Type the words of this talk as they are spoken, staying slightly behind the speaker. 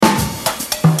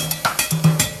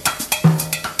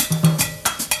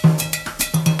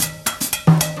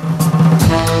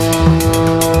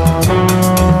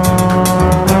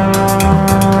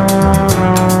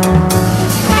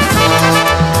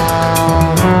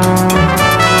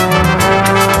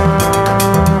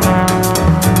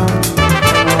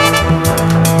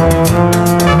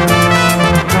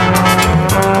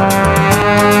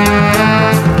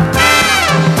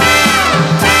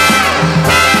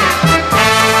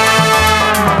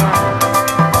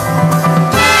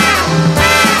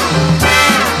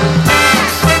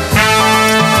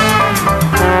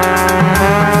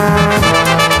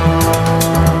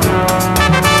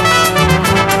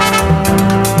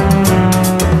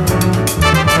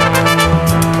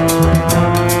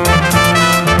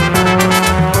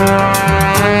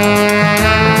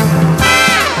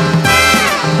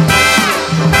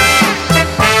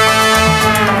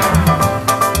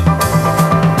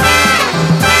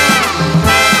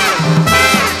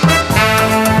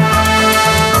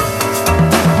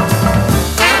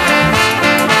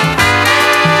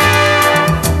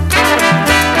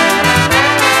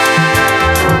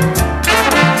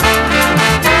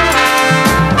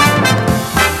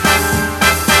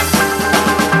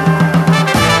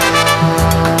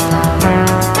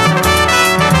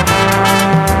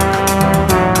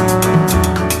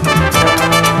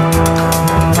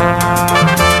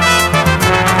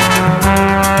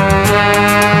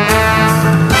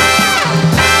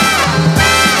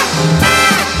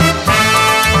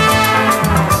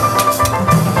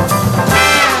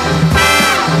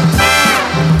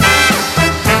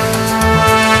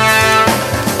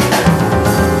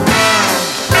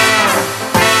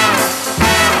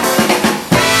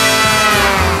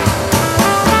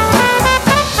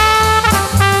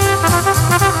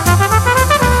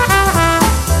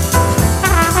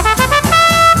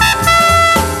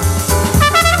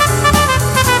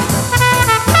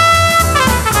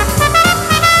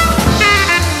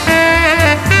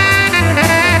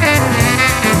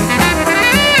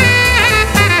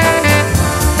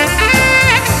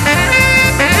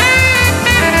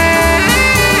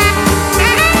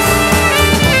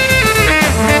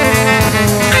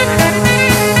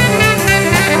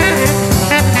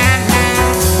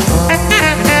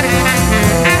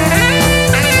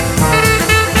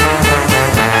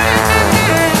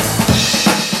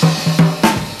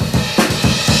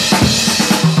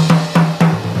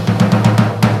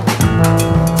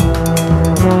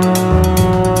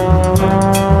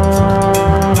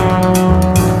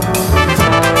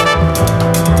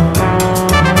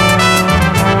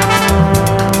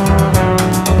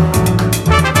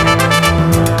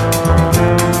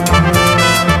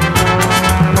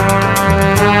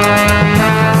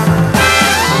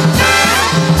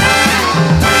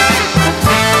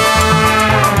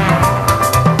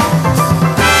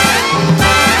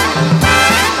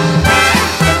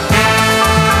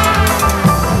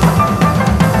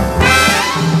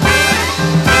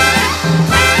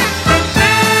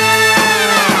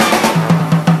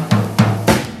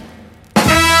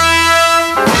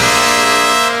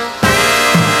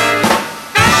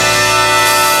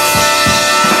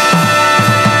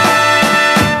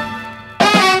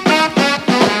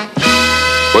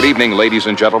evening, ladies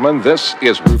and gentlemen. This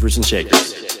is Groovers and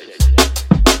Shakers.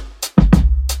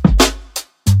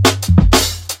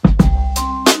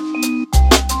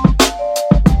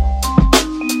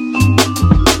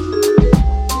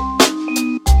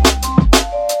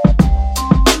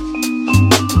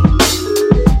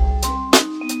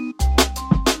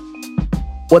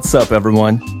 What's up,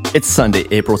 everyone? It's Sunday,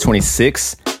 April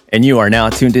 26th, and you are now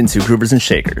tuned into Groovers and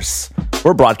Shakers.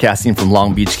 We're broadcasting from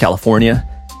Long Beach, California,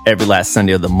 every last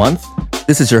Sunday of the month.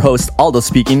 This is your host, Aldo,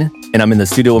 speaking, and I'm in the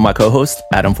studio with my co-host,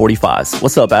 Adam45s.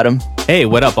 What's up, Adam? Hey,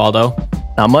 what up, Aldo?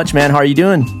 Not much, man. How are you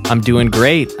doing? I'm doing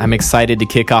great. I'm excited to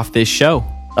kick off this show.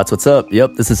 That's what's up.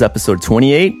 Yep, this is episode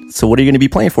 28. So what are you going to be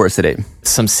playing for us today?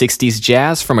 Some 60s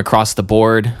jazz from across the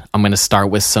board. I'm going to start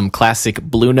with some classic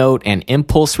Blue Note and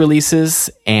Impulse releases.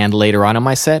 And later on in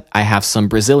my set, I have some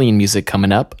Brazilian music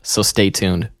coming up. So stay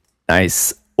tuned.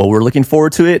 Nice. Well, we're looking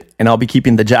forward to it. And I'll be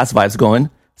keeping the jazz vibes going.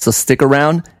 So stick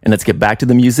around and let's get back to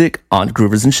the music on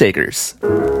Groovers and Shakers.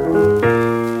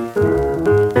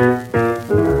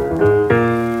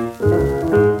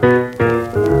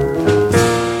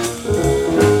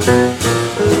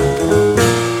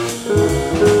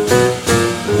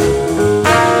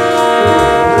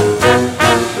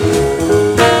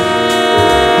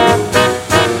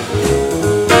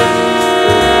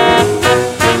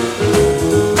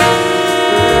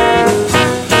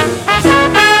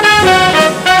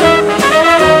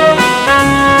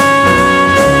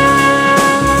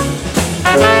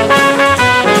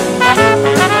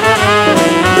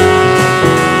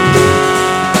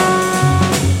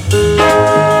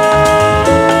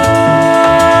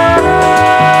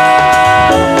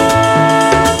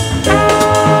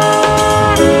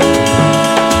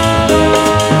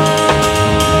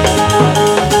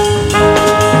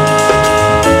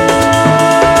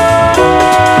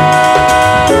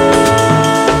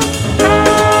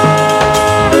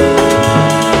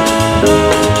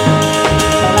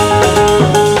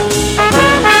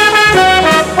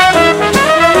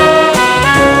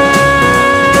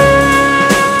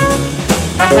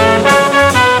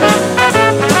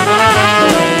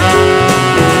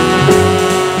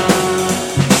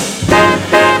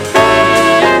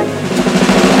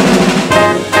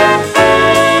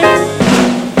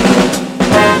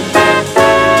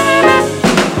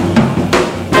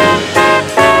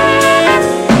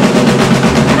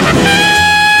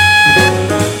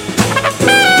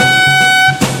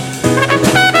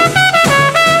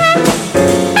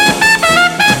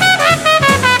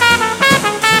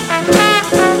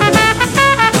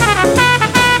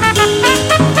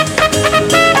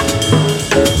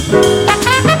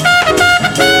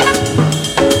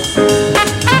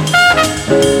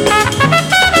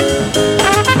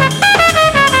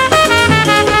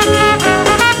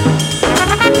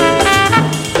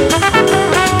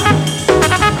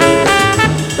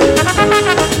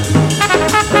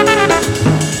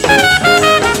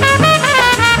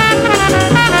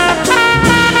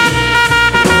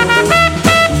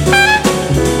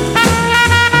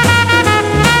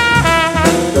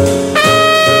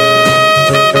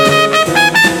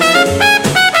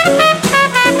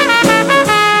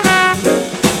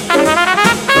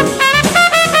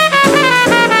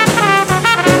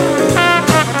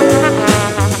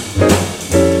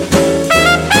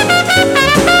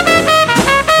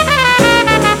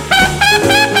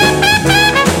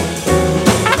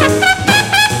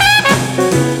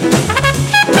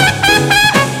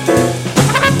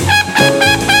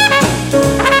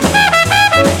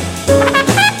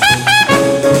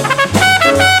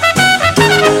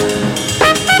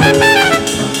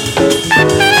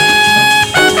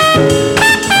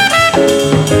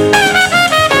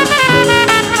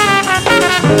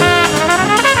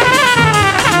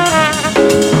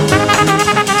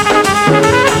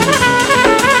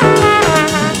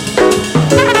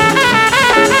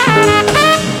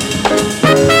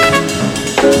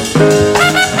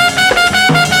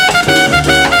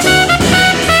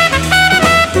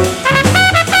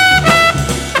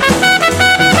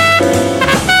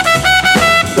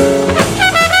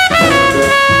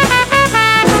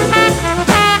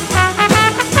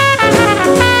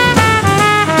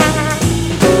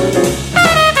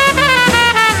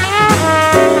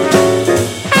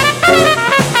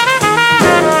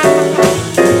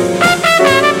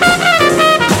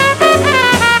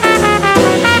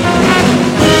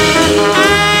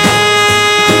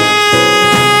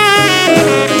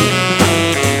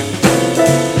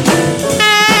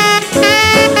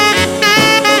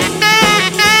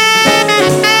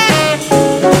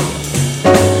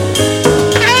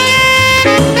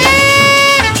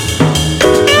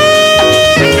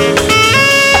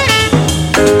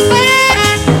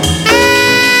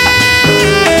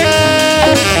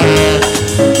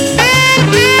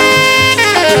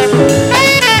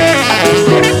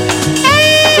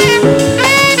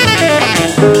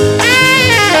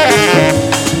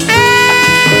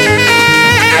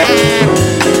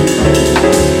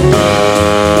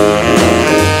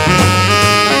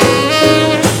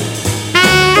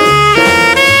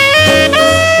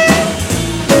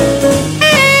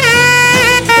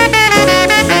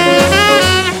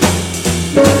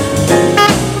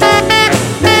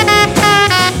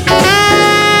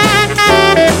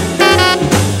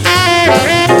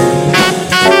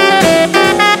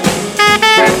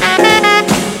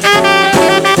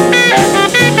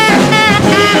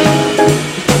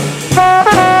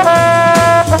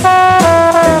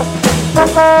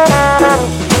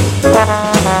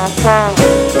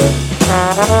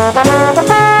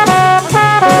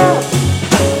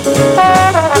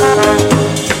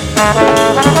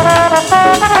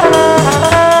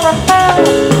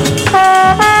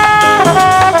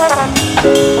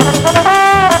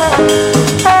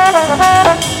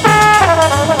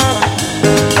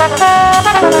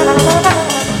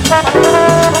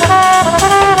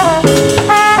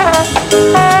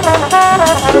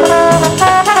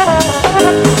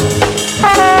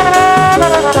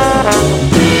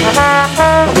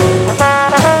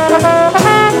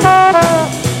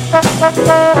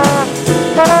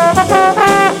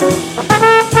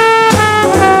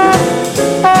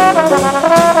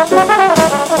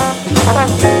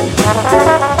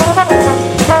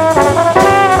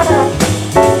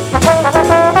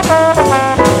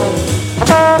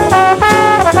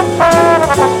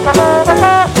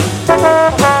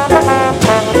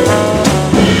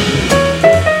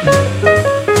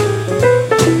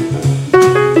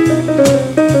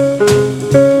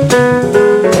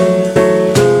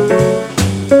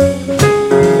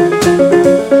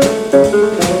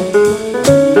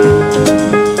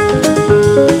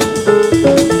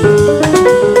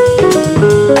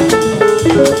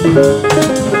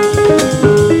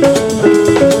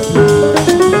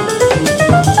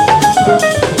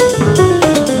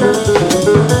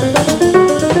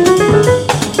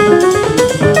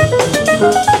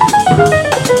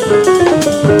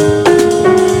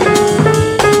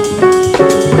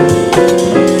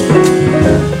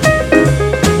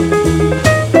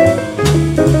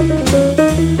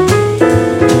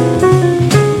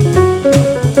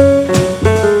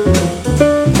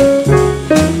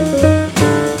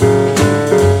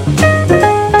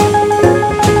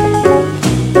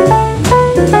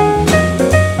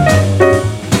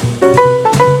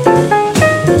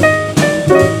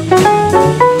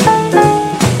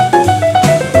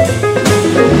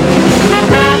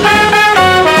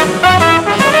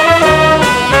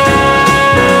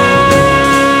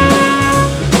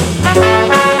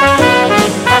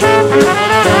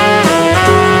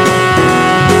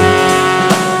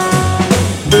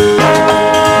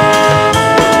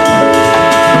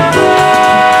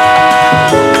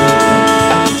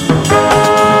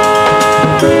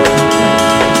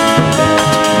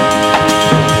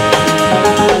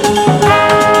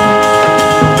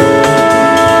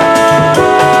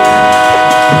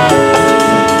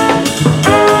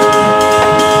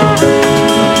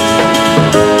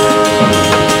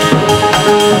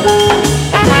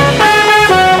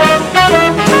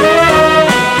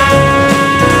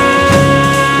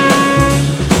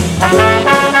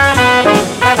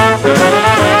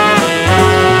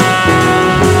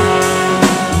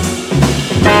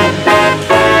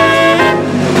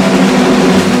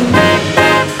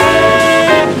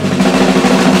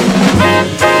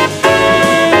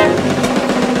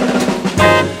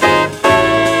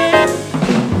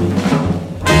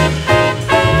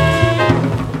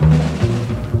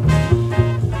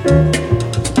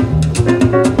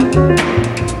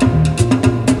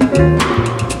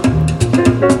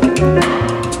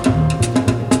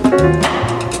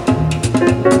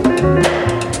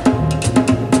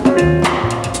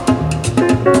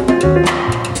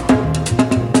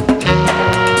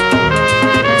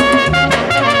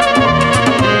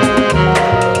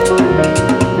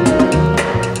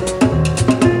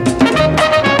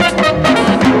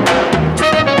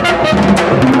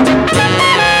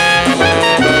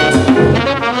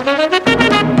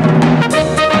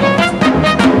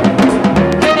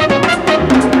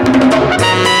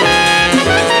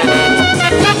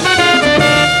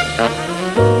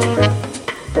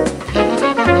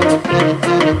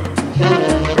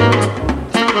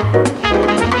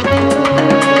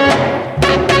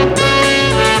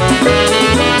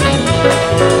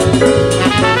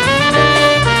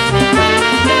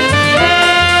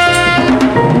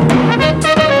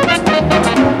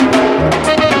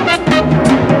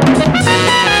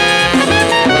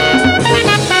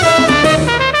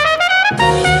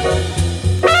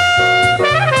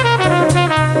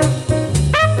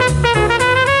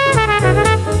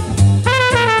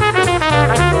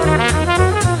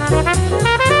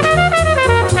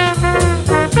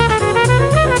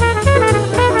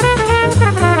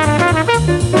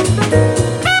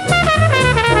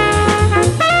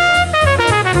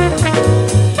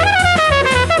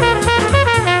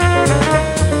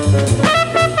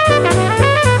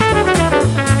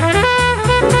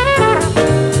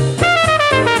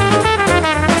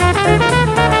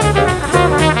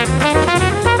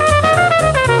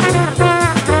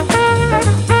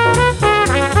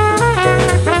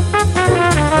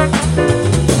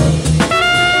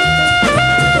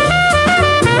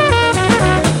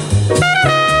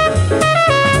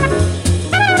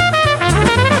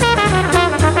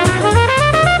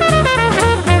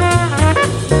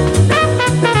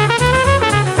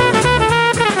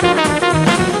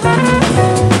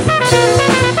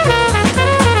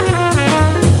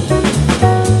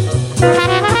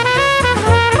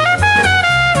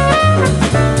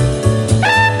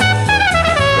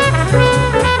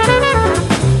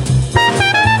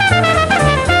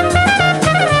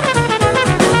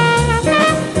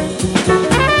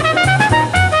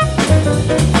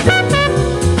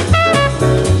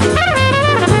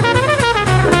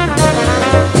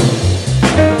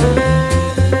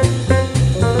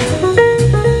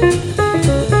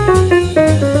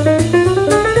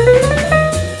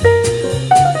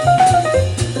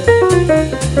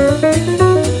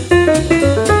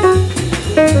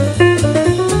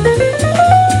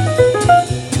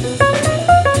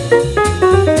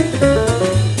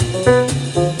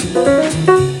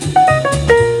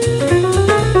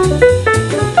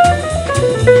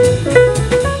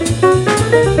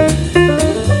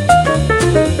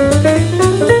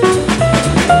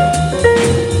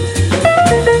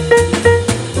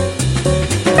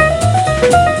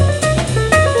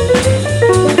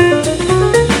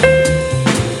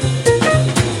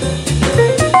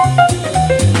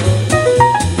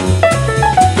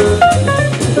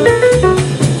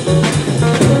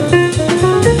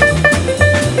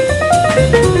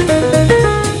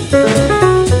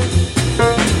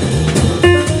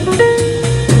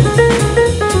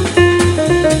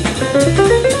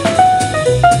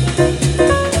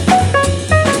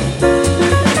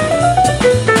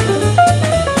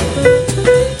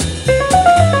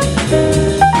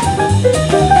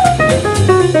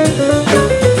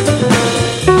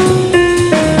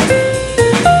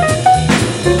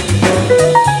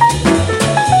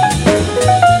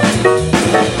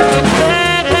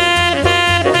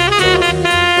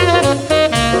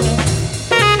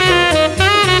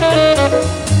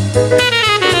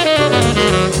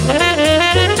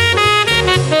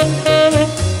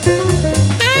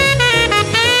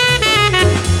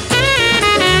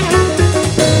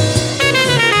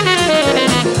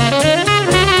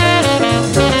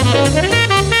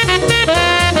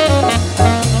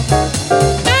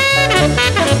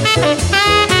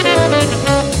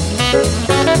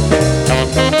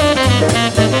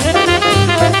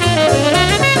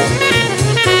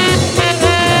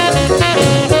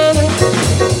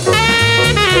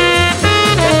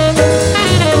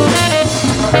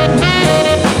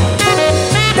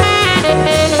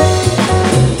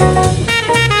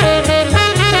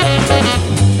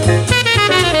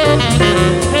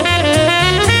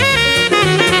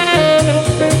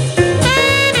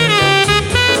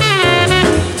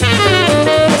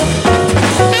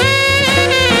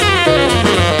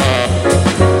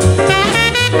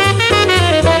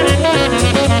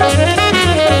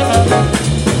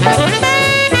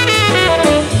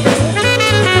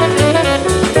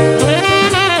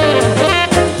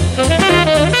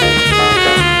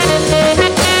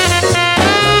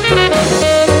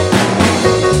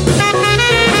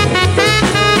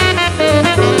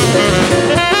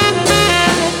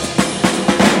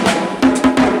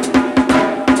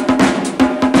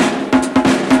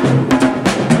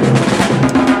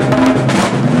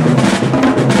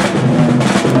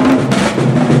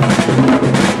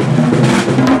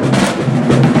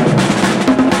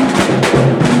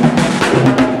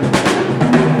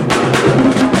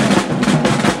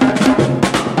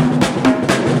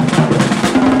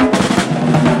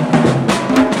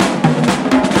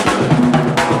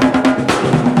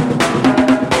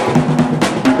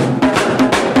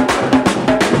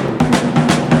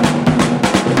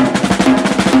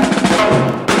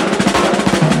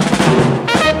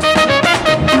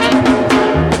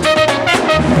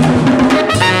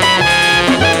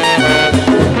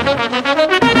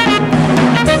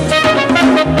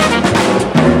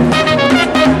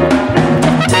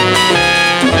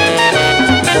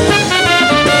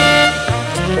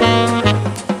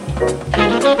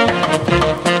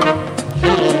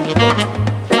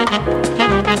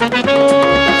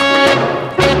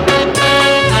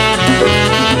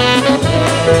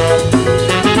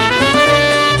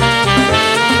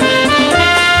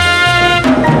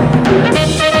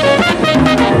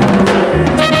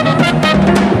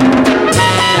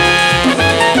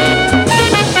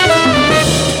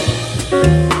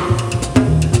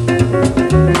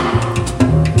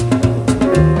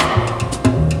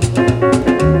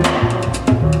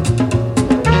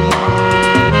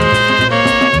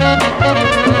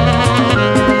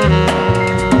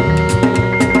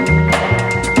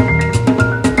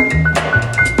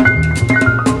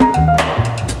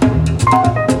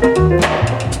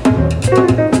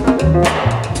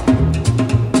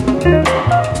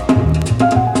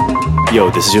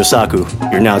 This is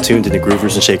Yosaku. You're now tuned into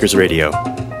Groovers and Shakers Radio.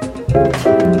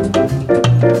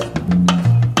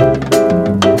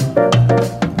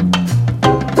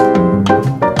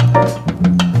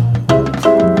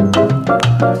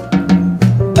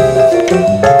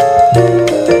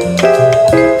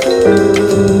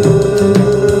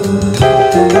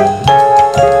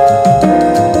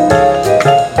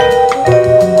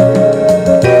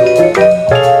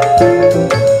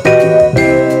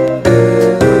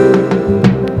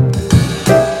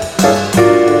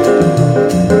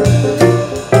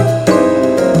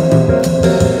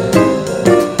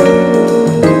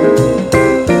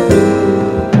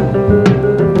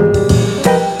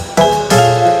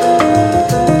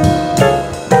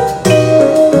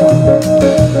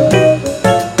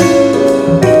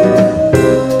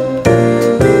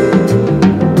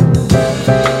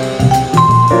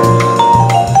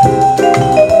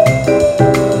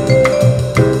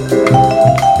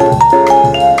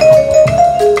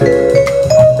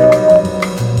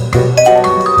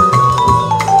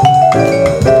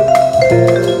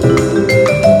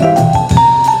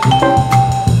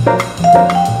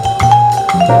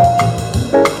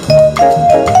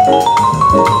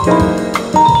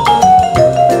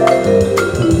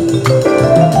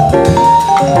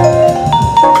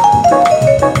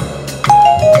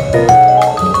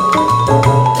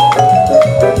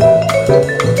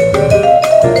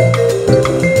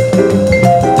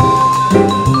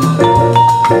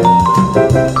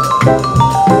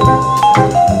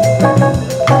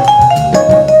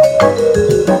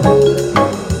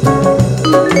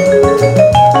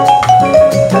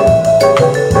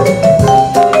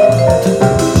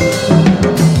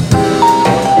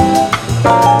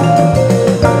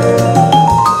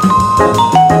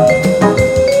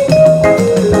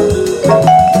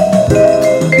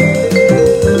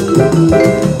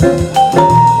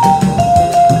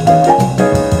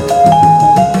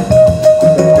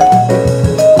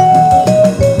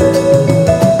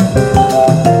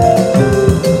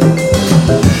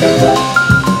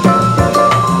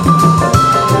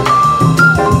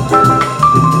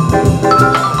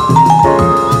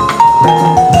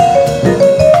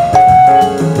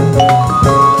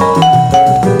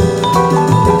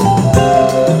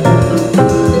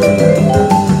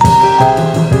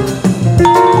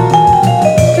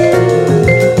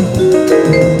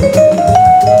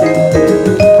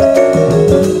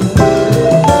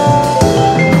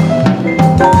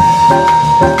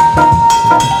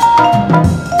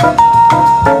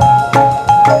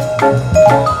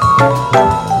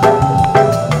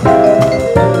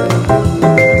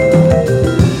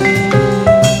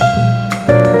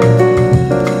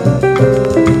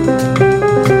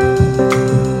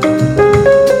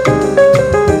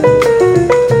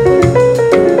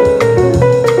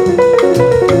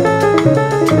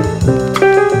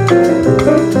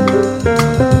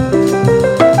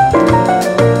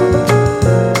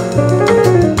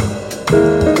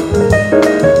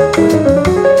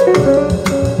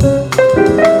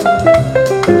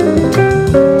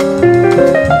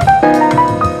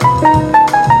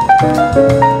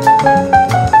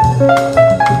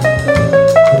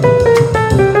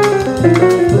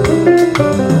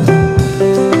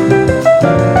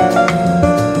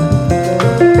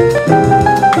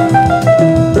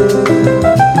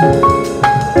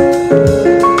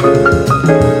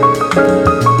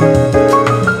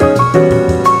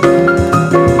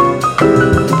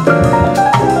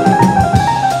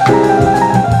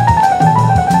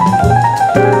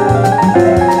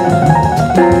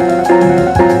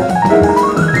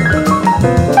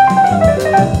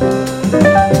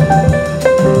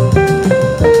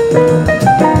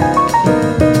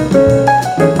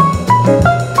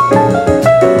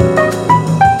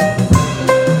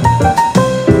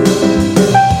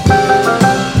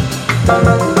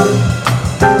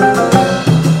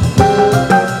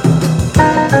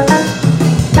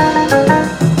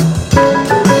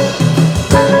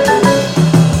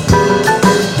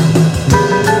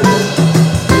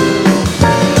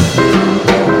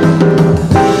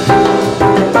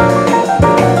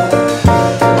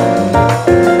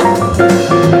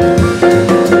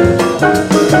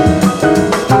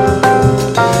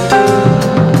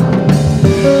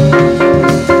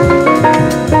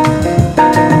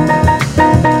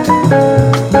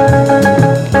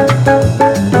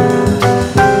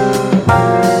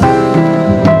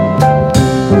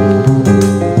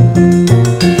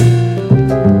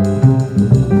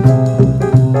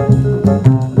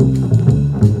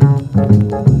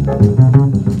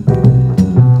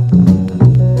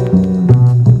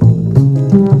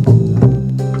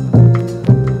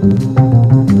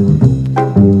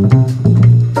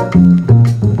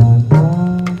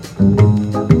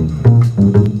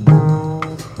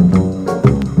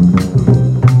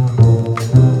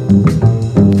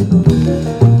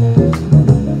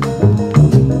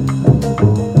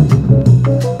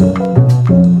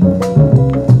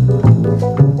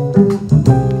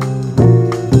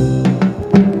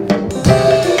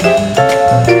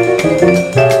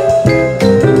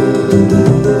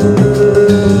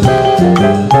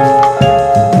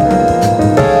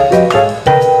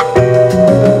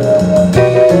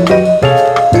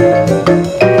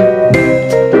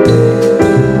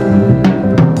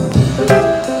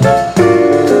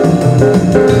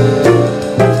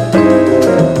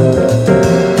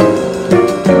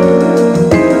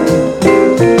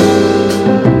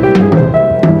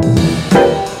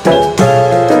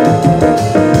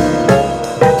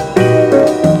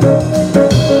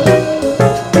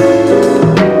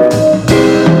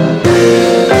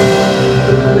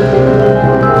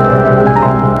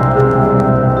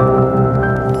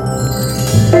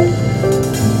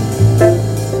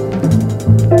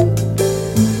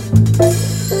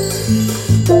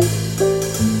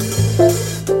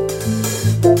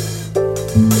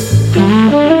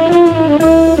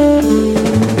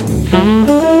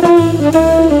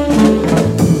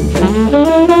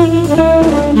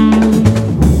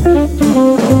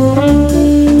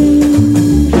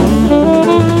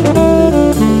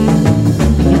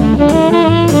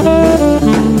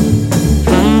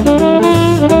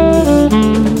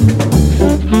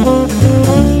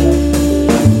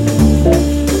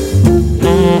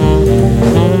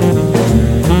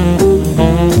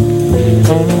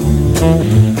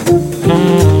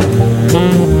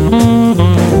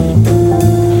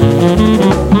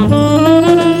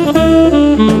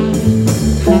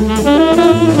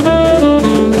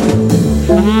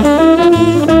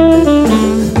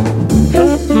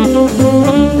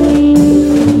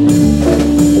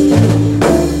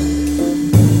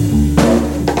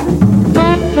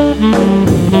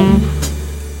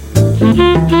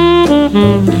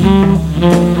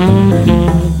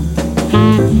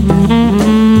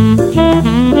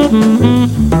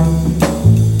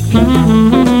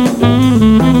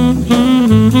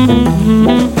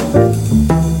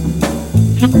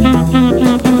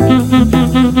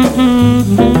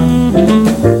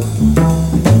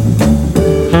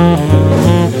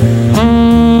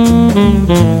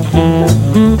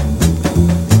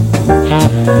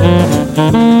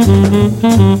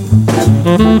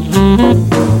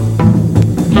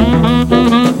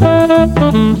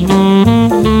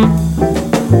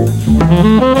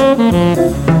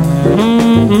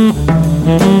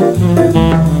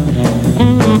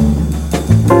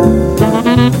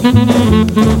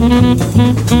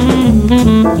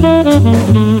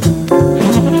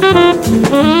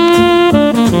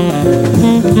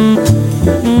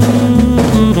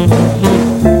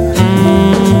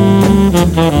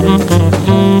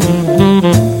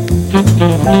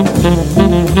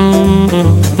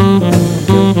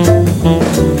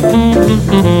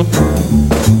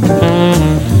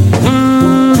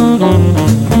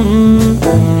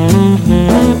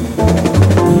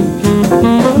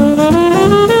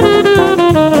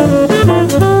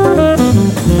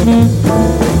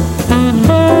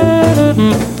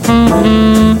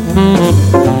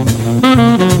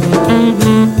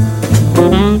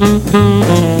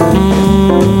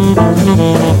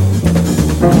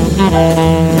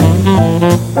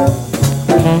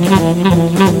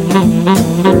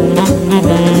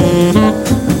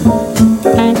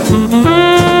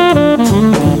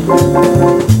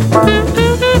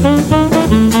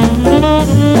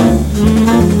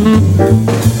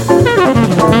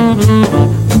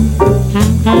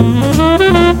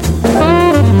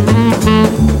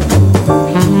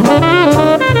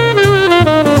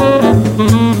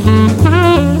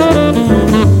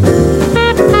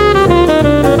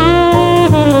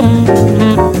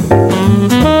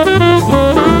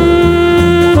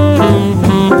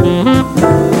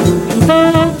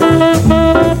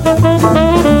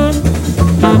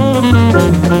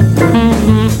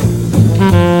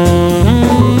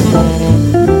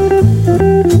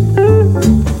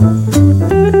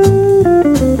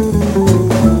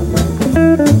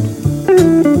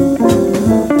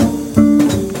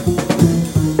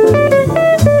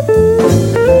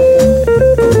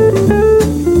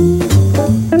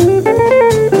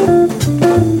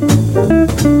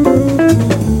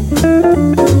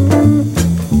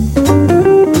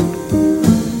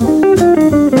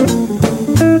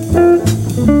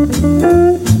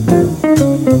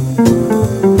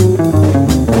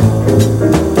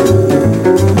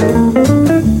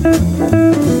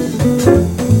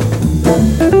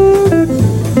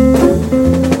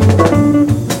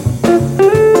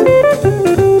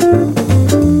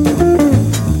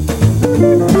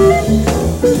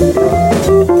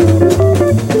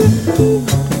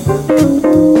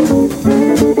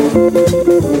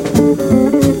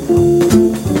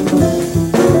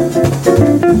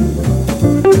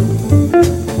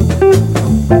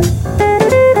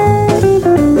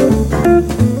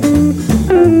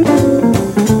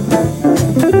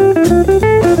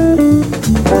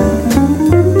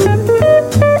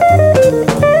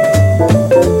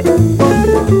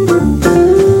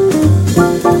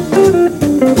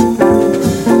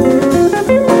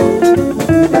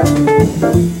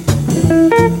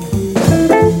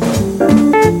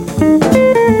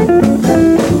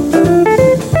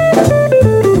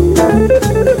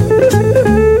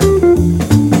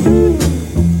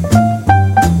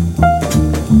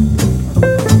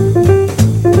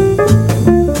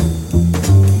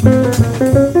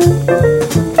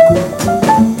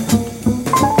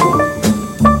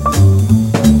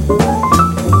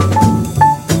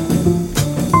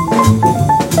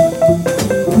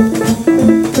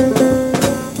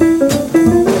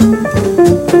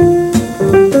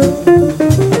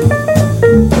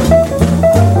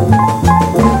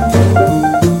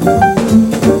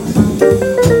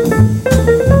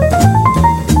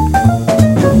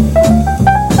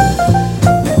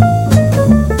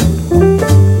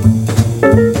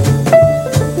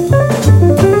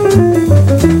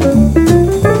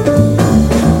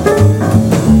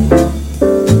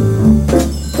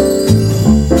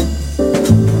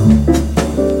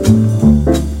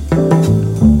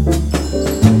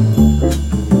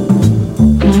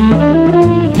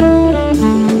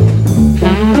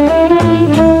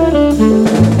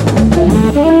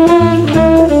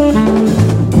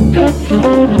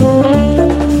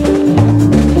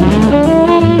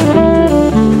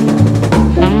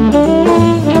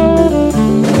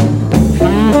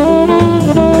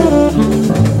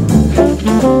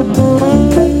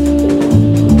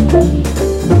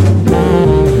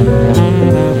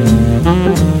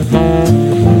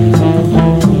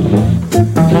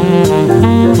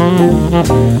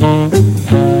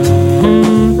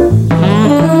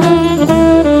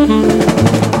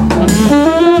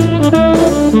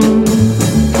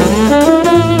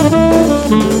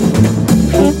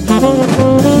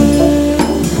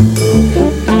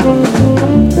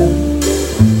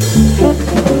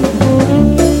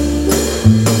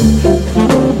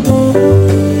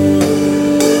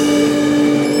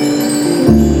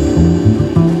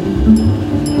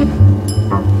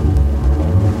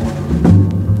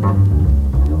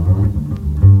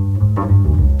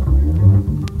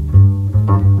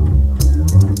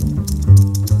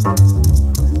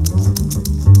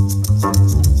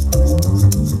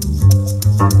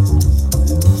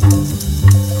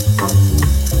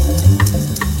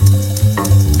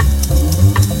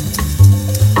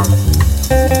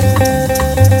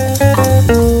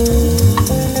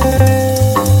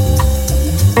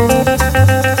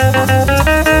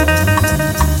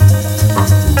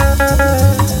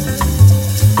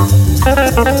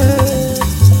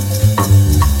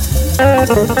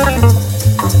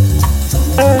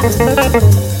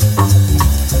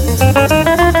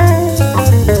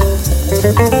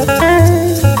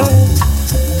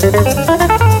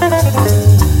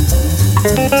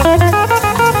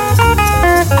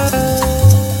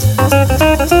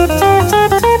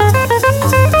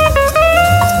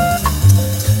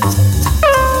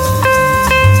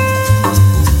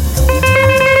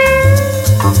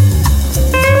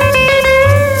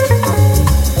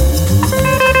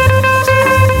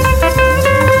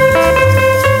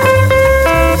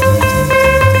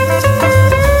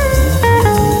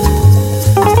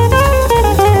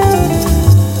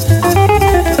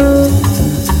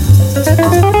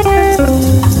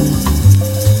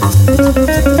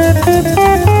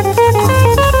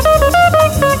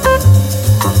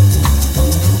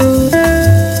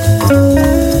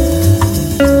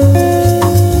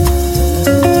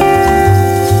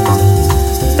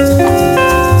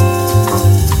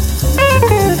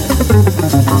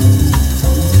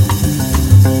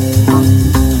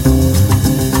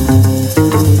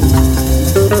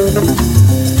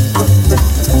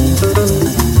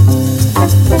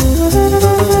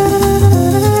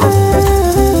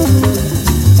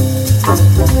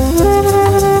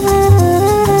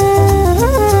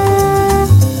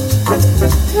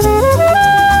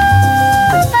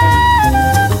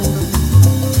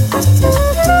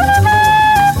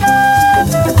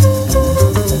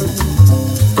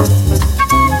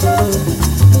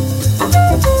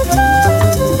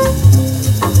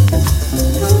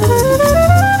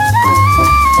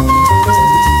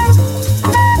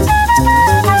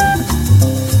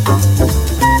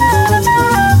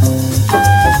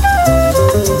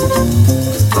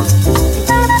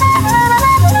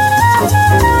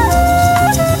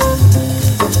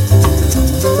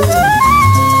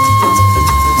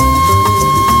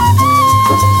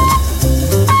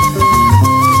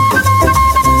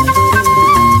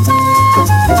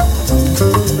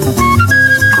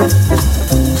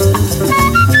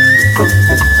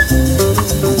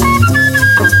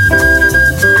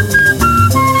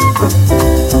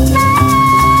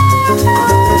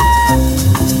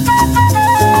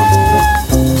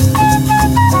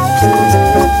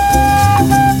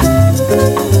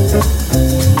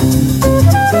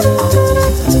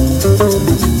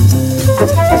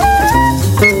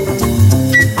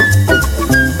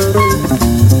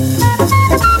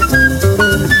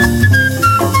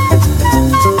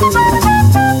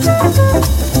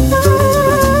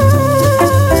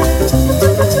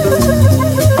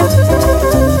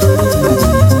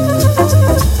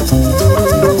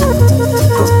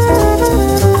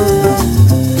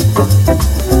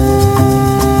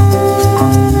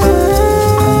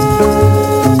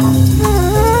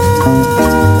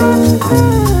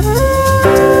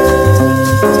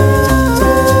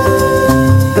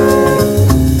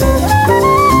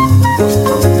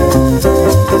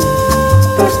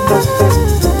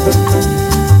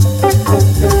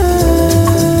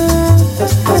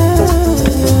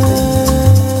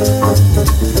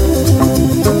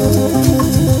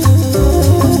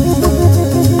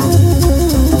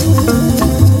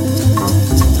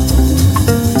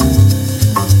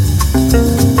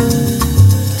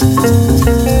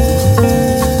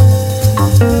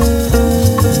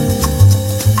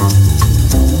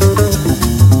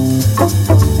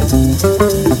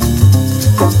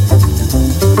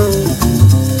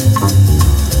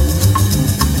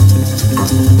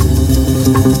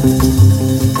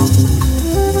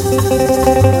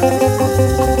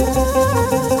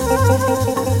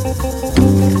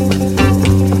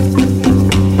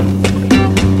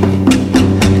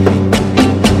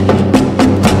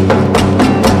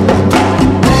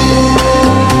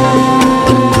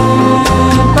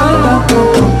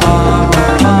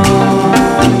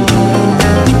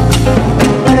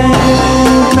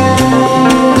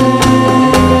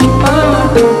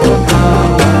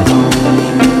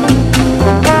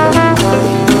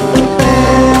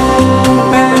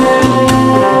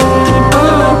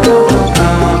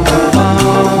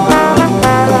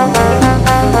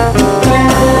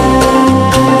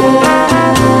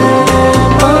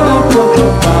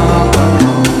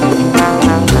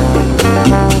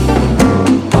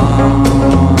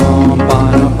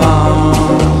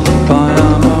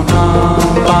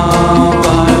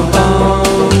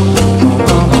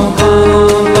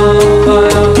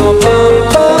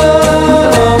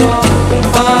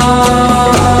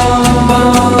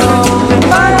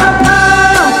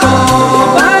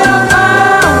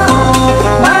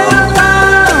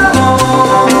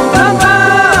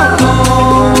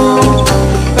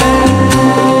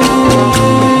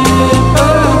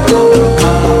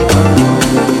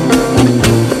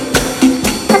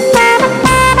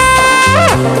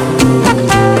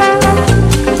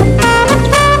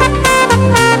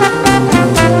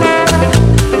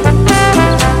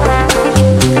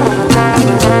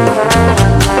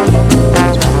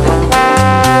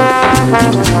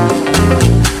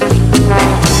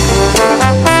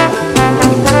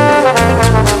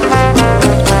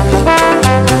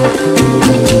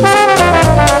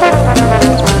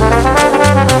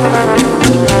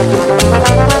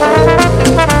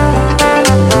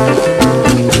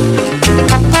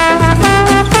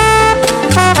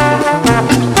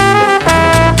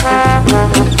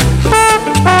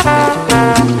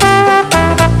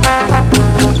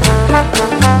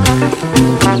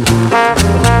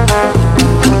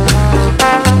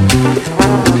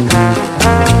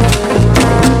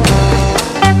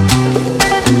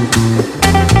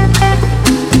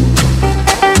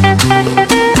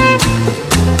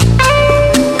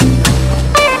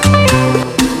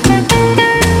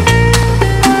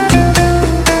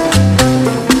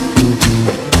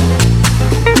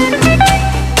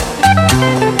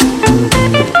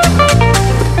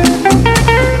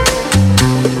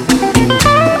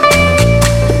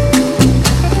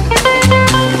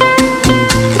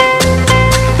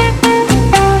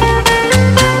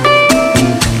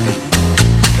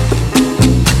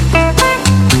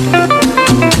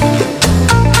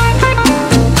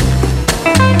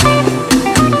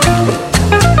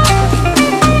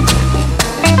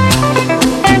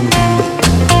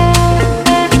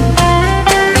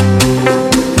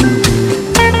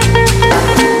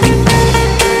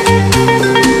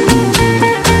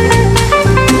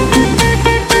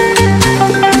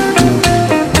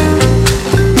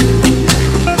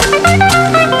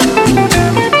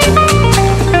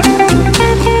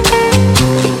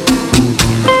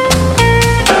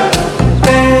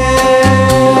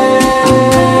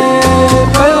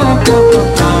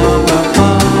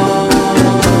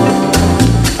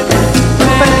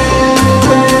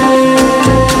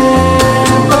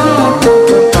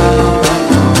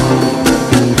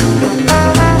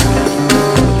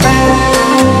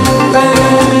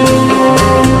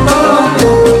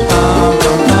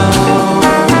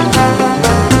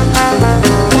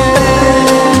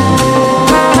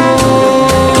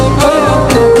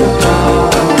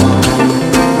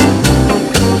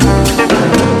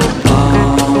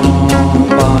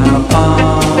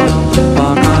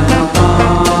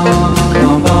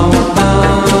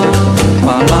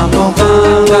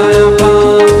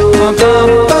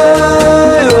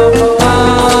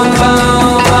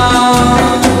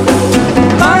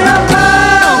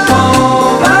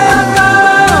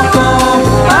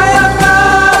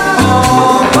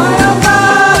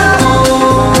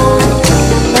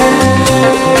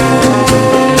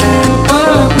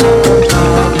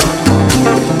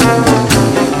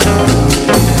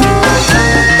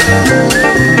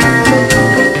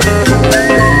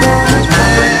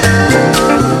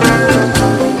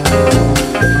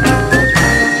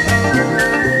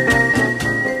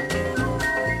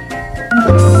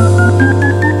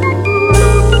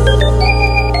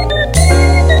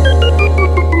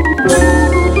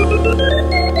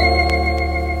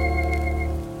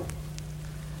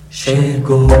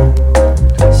 Chegou,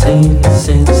 sem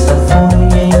licença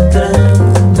foi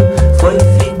entrando, foi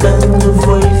ficando,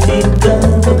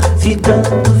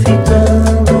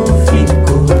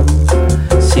 ficou.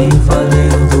 Se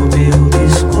valeu do meu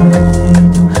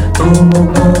descuido, tomou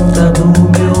conta do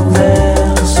meu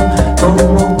verso,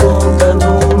 tomou conta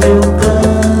do meu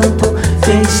canto,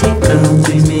 fez encanto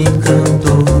e me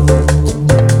encantou.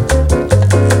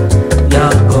 E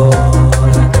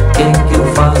agora, que eu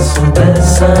faço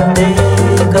dessa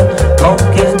nega?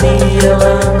 Qualquer dia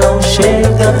ela não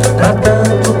chega pra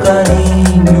tanto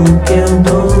carinho que eu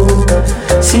dou.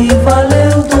 Se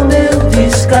valeu do meu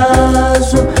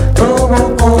descaso,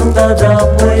 tomou conta da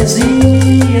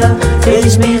poesia,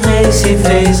 fez-me rei, se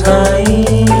fez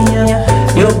rainha.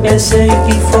 Eu pensei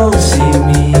que fosse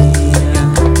minha.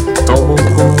 Tomou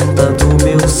conta do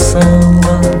meu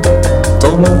samba,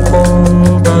 tomou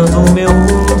conta do meu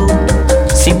mundo,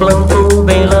 se plantou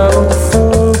bem lá no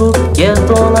fundo, e é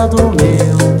dona do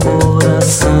meu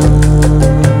coração.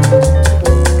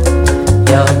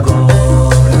 E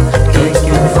agora, que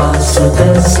eu faço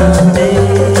dessa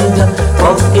nega?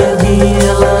 Qualquer dia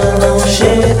ela não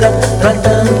chega pra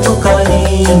tanto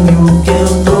carinho que eu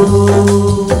dou.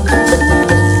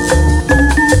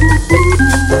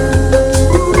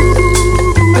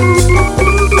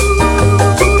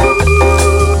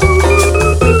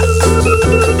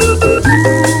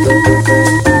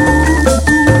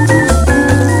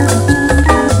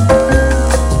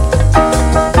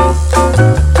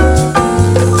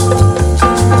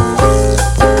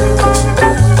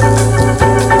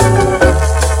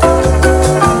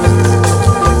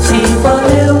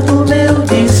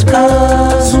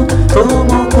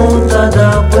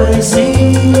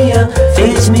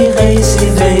 Fez-me rei, se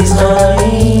fez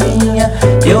rainha.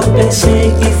 Eu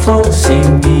pensei que fosse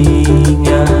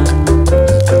minha.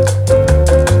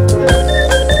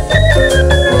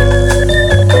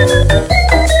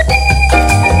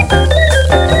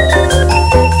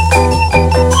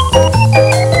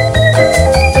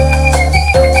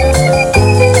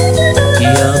 E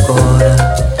agora,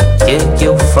 que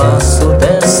eu faço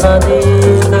dessa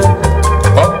nega?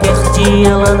 Qualquer dia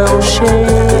ela não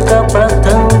chega pra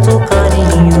tanto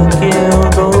carinho que eu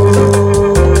dou.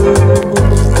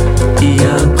 E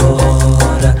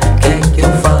agora, que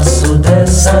eu faço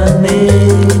dessa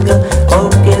nega?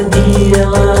 Qualquer dia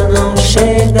ela não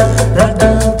chega pra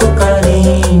tanto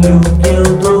carinho que eu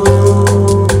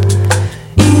dou.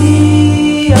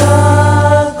 E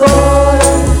agora,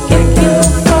 que eu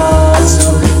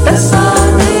faço dessa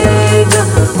nega?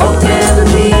 Qualquer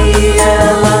dia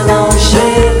ela não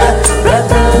chega pra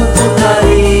tanto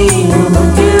carinho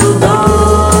que eu dou.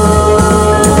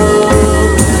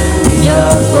 E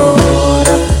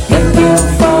agora, que eu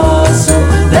faço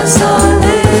dessa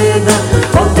nega?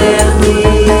 Qualquer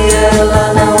dia ela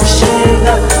não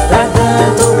chega pra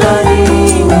tanto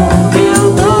carinho que eu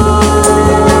dou.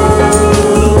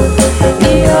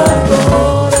 E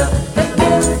agora, que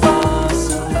eu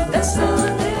faço dessa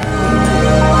nega?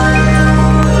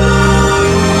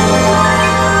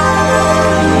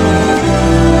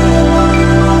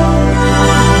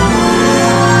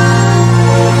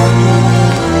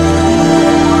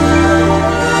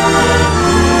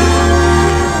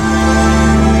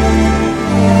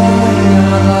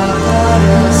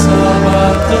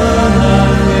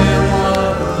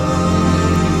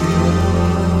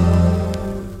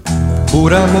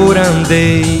 Por amor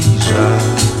andei já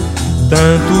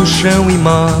tanto chão e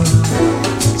mar,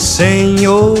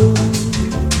 Senhor,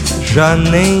 já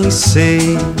nem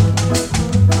sei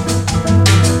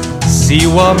se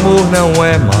o amor não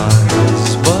é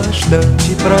mais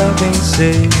bastante pra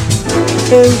vencer.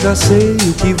 Eu já sei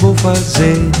o que vou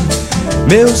fazer,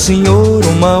 meu Senhor,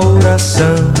 uma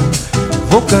oração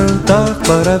vou cantar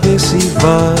para ver se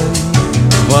vai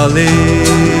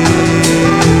valer.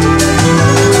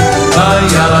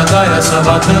 Laia ladaia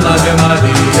sabatana Ave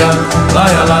Maria,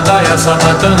 laia ladaia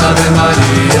sabatana Ave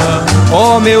Maria.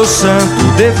 Ó meu santo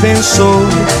defensor,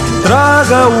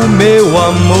 traga o meu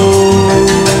amor.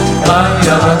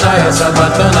 Laia ladaia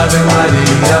sabatana Ave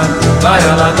Maria,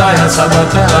 laia ladaia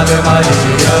sabatana Ave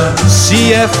Maria.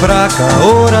 Se é fraca a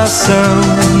oração,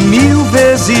 1000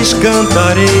 vezes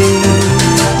cantarei.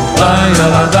 Laia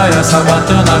ladaia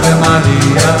sabatana Ave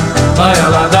Maria, laia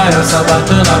ladaia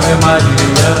sabatana Ave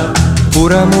Maria.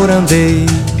 Por amor andei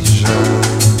já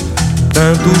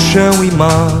tanto chão e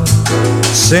mar,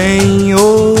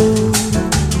 Senhor,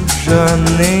 já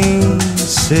nem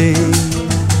sei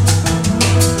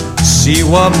se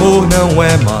o amor não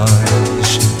é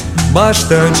mais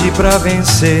bastante pra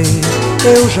vencer.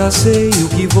 Eu já sei o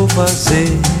que vou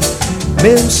fazer,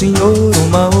 meu senhor,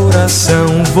 uma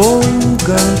oração vou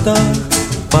cantar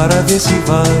para ver se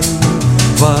vai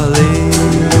valer.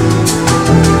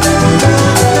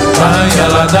 Laia,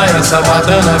 ladaia,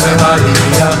 sabatana, Ave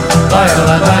Maria. Laia,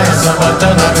 ladaia,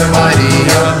 sabatana, Ave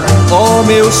Maria. Ó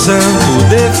meu santo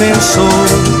defensor,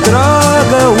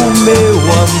 traga o meu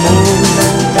amor.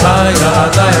 Laia,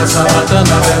 ladaia,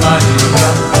 sabatana, Ave Maria.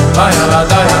 Laia,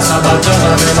 ladaia,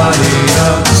 sabatana, Ave Maria.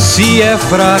 Se é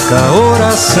fraca a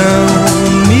oração,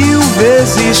 1000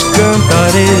 vezes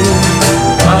cantarei.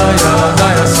 Laia,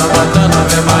 ladaia, sabatana,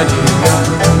 Ave Maria.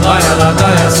 Laia,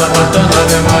 ladaia, sabatana,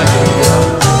 Ave Maria.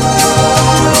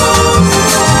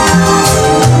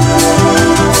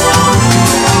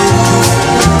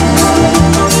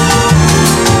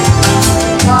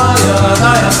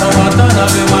 Sabatana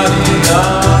Ave Maria.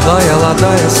 Laia,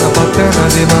 ladaia, sabatana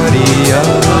Ave Maria.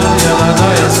 Laia,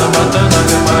 ladaia, sabatana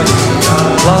Ave Maria.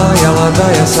 Laia,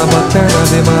 ladaia, sabatana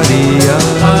Ave Maria.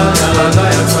 Laia,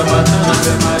 ladaia, sabatana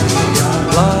Ave Maria.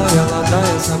 Laia,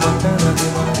 ladaia, sabatana Ave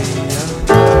Maria.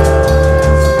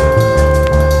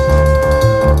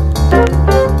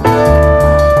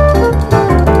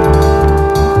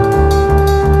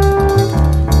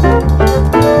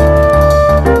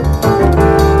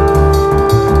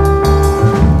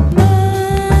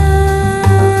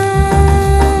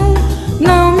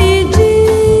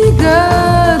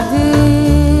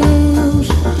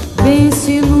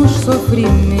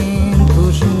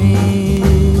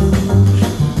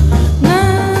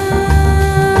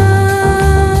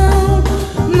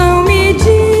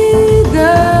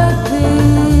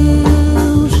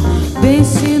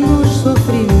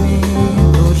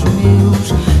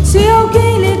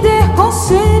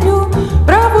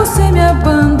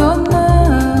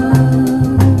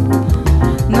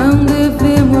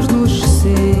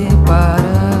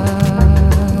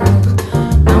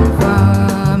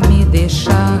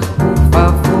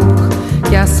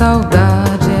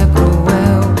 Saudade é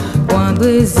cruel quando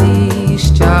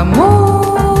existe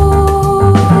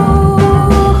amor.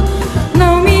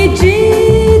 Não me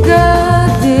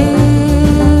diga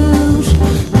adeus,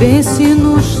 pense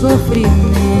nos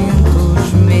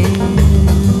sofrimentos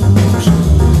meus,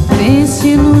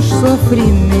 pense nos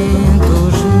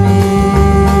sofrimentos meus.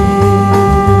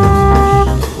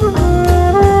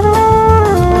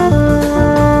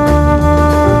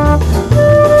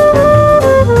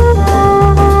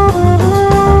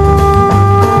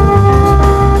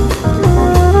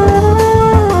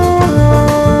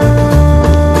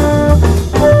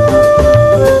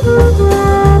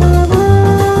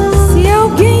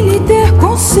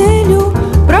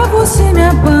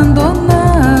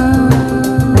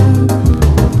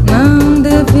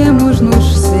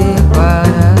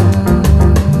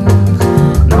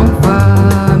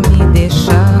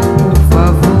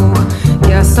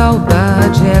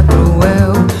 Saudade é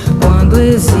cruel quando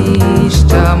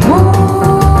existe amor.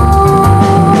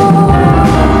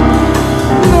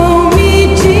 Não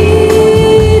me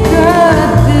diga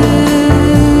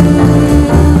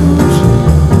adeus,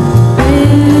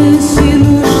 pense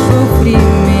nos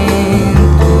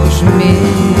sofrimentos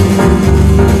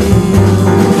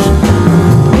meus,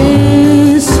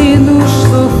 pense nos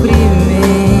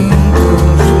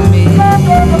sofrimentos meus.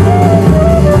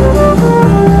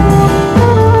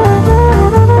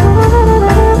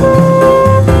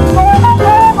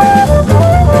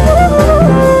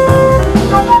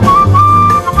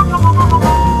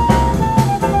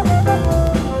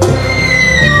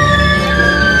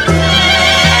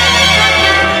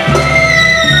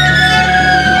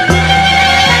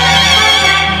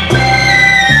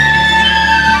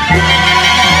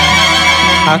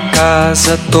 A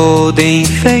casa toda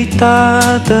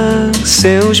enfeitada,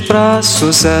 seus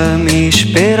braços a me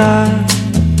esperar,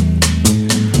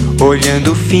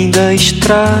 olhando o fim da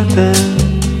estrada.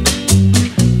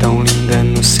 Tão linda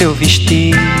no seu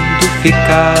vestido,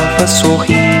 ficava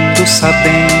sorrindo,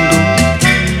 sabendo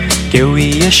que eu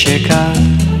ia chegar,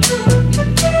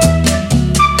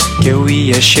 que eu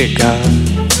ia chegar.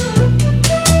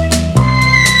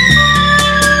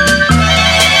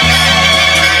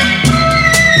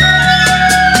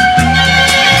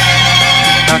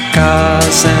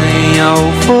 Casa em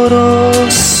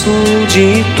alvoroço,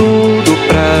 de tudo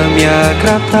pra me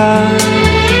agradar.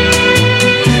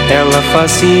 Ela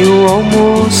fazia o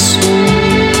almoço,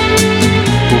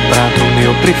 o prato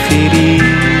meu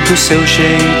preferido, seu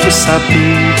jeito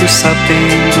sabido,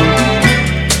 sabendo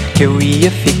que eu ia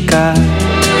ficar,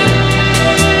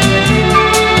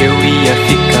 que eu ia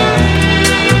ficar.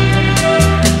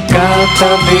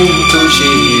 Catavento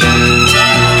girando,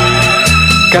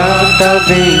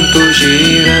 catavento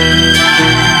girando,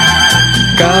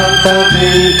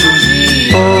 catavento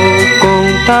girando.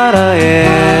 para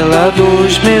ela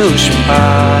dos meus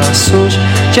passos,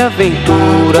 de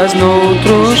aventuras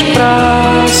noutros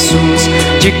braços,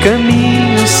 de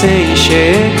caminho sem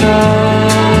chegar.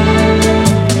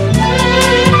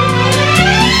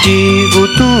 Digo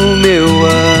do meu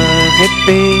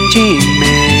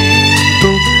arrependimento,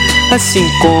 assim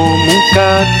como um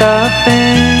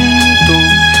catavento,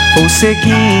 vou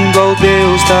seguindo ao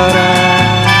Deus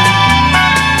dará.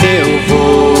 Eu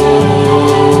vou,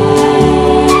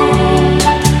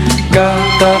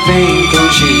 catavento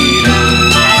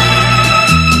girando,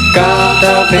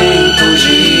 catavento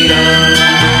girando,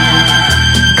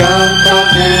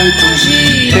 catavento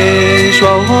girando. Vejo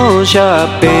ao longe a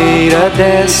beira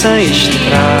dessa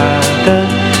estrada,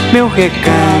 meu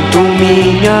recanto,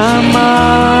 minha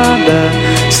amada,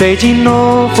 sei de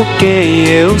novo quem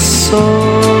eu sou.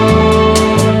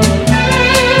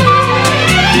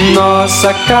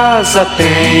 Nossa casa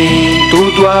tem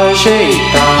tudo ajeitado,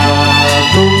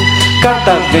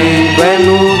 catavento é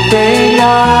no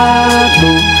telhado,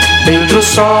 dentro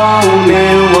só o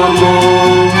meu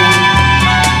amor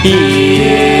e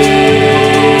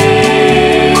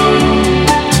eu,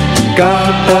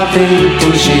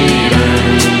 catavento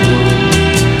girando,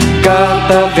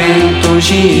 catavento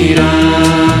girando,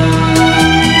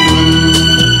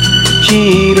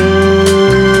 girando.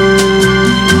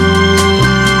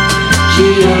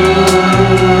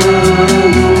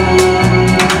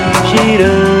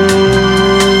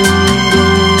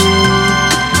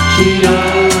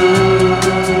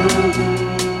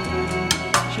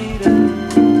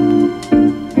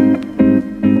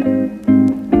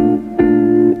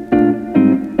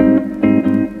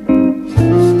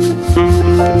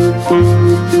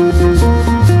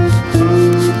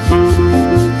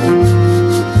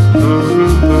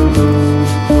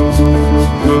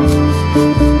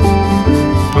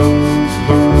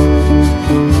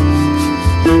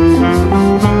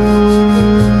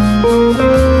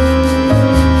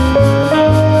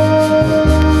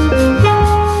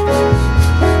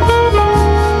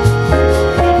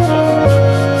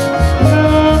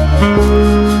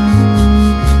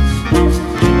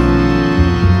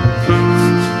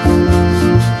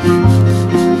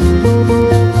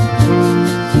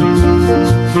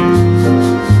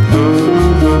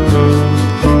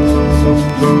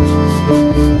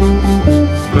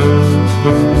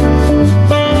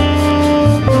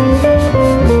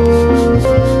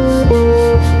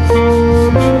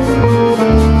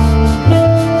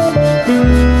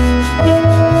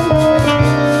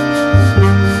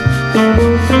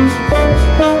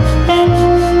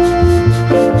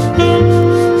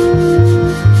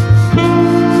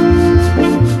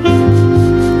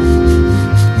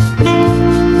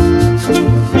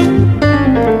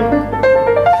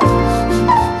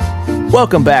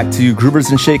 Welcome back to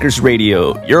Groovers and Shakers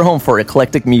Radio, your home for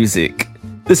eclectic music.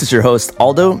 This is your host,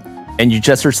 Aldo, and you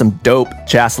just heard some dope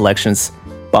jazz selections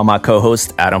by my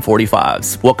co-host,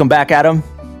 Adam45s. Welcome back, Adam.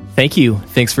 Thank you.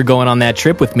 Thanks for going on that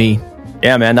trip with me.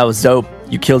 Yeah, man, that was dope.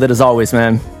 You killed it as always,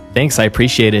 man. Thanks, I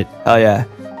appreciate it. Oh, yeah.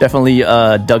 Definitely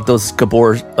dug those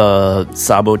Gabor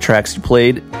Sabo tracks you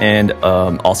played, and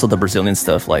also the Brazilian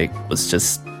stuff, was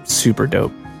just super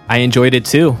dope. I enjoyed it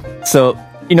too. So,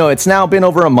 it's now been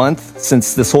over a month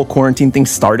since this whole quarantine thing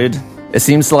started. It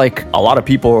seems like a lot of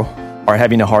people are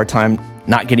having a hard time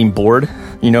not getting bored,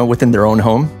 within their own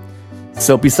home.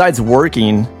 So besides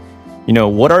working,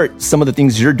 what are some of the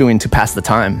things you're doing to pass the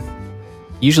time?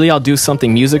 Usually I'll do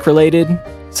something music related.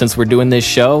 Since we're doing this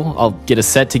show, I'll get a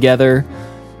set together,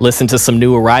 listen to some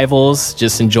new arrivals,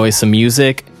 just enjoy some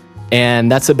music.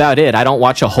 And that's about it. I don't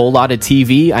watch a whole lot of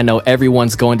TV. I know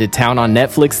everyone's going to town on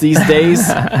Netflix these days.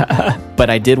 But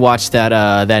I did watch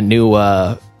that new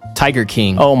Tiger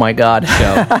King. Oh my God.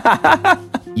 Show.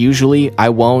 Usually I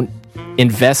won't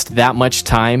invest that much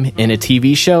time in a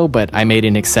TV show, but I made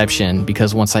an exception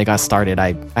because once I got started,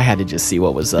 I had to just see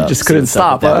what was up. You just couldn't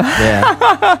stop, huh?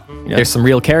 Yeah. There's some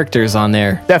real characters on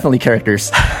there. Definitely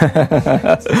characters.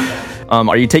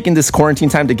 Are you taking this quarantine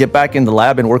time to get back in the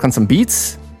lab and work on some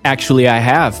beats? Actually, I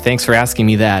have. Thanks for asking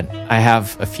me that. I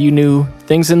have a few new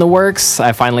things in the works.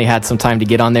 I finally had some time to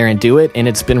get on there and do it, and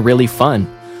it's been really fun.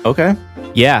 Okay.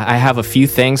 Yeah, I have a few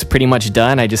things pretty much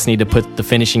done. I just need to put the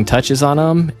finishing touches on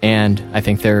them, and I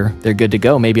think they're good to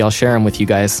go. Maybe I'll share them with you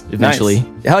guys eventually.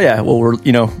 Nice. Hell yeah. Well,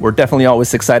 we're definitely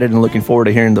always excited and looking forward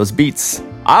to hearing those beats.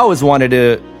 I always wanted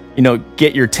to,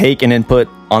 get your take and input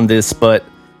on this, but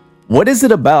what is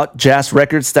it about jazz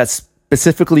records that's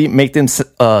specifically make them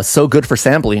so good for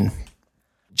sampling?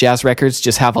 Jazz records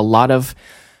just have a lot of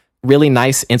really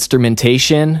nice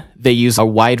instrumentation. They use a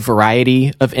wide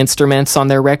variety of instruments on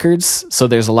their records, so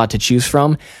there's a lot to choose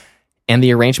from. and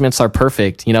the arrangements are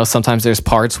perfect. You know, sometimes there's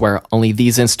parts where only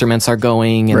these instruments are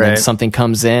going and then something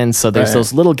comes in. So there's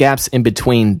those little gaps in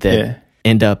between that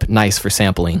end up nice for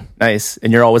sampling. Nice.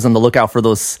 And you're always on the lookout for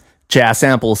those jazz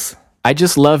samples. I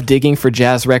just love digging for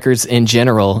jazz records in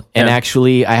general. And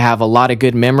actually, I have a lot of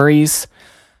good memories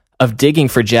of digging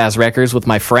for jazz records with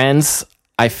my friends.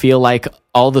 I feel like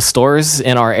all the stores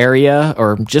in our area,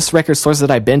 or just record stores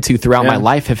that I've been to throughout my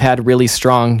life, have had really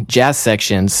strong jazz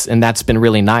sections, and that's been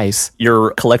really nice.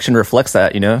 Your collection reflects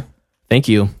that, you know? Thank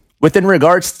you. Within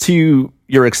regards to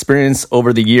your experience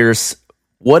over the years,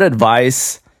 what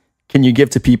advice can you give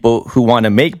to people who want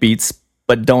to make beats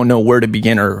but don't know where to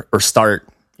begin or start,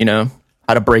 you know?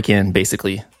 How to break in,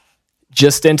 basically.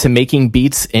 Just into making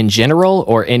beats in general,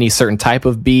 or any certain type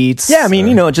of beats? Yeah, I mean,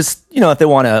 you know, just, you know, if they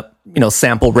want to, you know,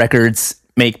 sample records,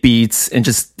 make beats, and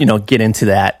just, you know, get into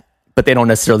that, but they don't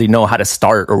necessarily know how to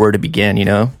start or where to begin, you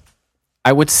know?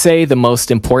 I would say the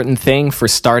most important thing for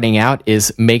starting out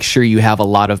is make sure you have a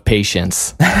lot of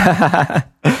patience.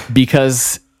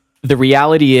 Because the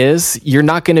reality is, you're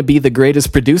not going to be the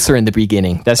greatest producer in the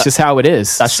beginning. That's just how it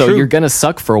is. That's so true. You're going to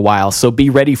suck for a while. So be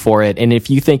ready for it. And if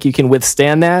you think you can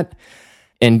withstand that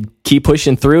and keep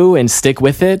pushing through and stick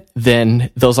with it, then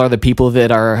those are the people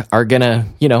that are going to,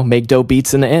 you know, make dope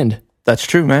beats in the end. That's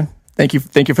true, man. Thank you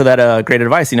for that great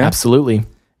advice, you know? Absolutely.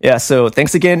 Yeah, so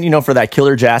thanks again, you know, for that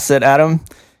killer jazz set, Adam.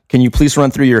 Can you please run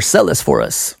through your set list for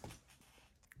us?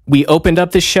 We opened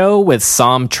up the show with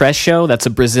Som Tresho. That's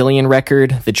a Brazilian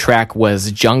record. The track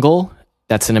was Jungle.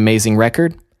 That's an amazing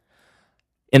record.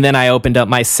 And then I opened up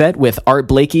my set with Art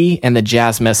Blakey and the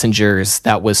Jazz Messengers.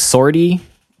 That was Sortie.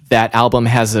 That album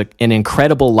has an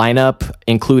incredible lineup,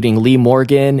 including Lee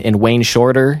Morgan and Wayne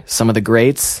Shorter, some of the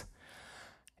greats.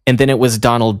 And then it was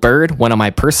Donald Byrd, one of my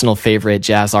personal favorite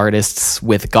jazz artists,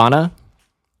 with Ghana.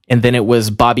 And then it was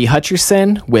Bobby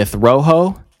Hutcherson with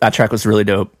Rojo. That track was really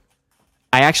dope.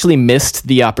 I actually missed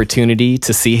the opportunity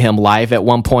to see him live at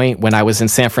one point when I was in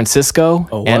San Francisco.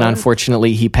 And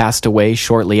unfortunately, he passed away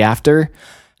shortly after.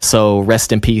 So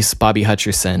rest in peace, Bobby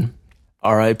Hutcherson.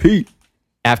 R.I.P.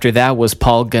 After that was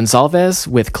Paul Gonsalves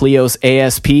with Cleo's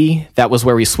ASP. That was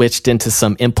where we switched into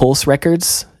some Impulse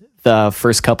records. The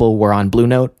first couple were on Blue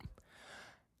Note.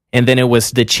 And then it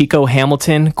was the Chico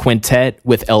Hamilton Quintet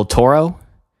with El Toro.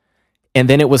 And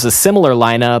then it was a similar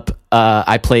lineup.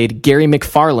 I played Gary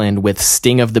McFarland with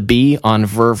Sting of the Bee on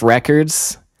Verve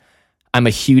Records. I'm a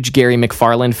huge Gary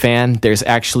McFarland fan. There's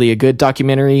actually a good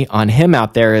documentary on him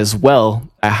out there as well.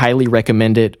 I highly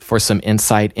recommend it for some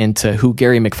insight into who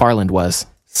Gary McFarland was.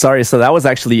 Sorry, so that was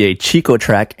actually a Chico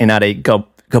track and not a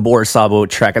Gabor Sabo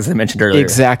track, as I mentioned earlier.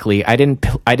 Exactly. I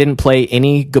didn't play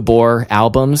any Gabor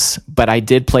albums, but I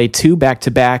did play 2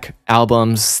 back-to-back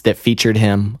albums that featured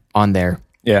him on there.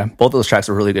 Yeah, both of those tracks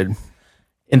were really good.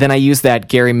 And then I used that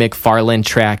Gary McFarland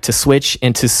track to switch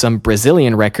into some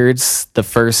Brazilian records. The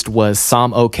first was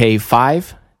Som OK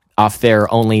 5 off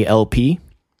their only LP.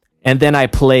 And then I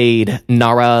played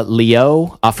Nara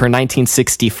Leo off her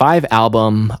 1965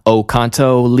 album, O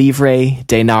Canto Livre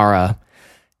de Nara.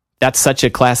 That's such a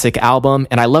classic album,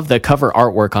 and I love the cover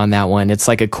artwork on that one. It's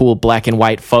like a cool black and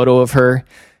white photo of her.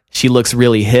 She looks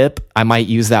really hip. I might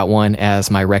use that one as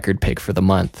my record pick for the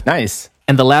month. Nice.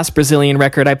 And the last Brazilian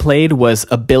record I played was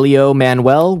Abilio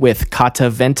Manuel with Cata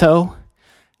Vento.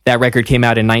 That record came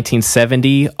out in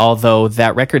 1970, although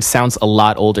that record sounds a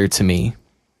lot older to me.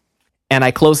 And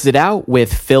I closed it out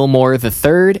with Fillmore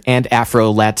III and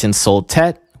Afro-Latin Soul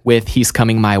Tet with He's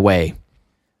Coming My Way.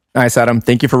 Nice, Adam.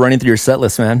 Thank you for running through your set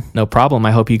list, man. No problem.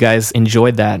 I hope you guys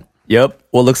enjoyed that. Yep.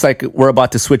 Well, looks like we're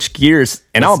about to switch gears,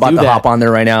 and I'm about to hop on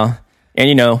there right now and,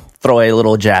 you know, throw a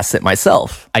little jazz set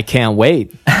myself. I can't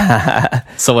wait.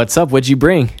 So what's up? What'd you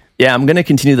bring? Yeah, I'm going to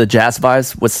continue the jazz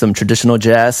vibes with some traditional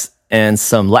jazz and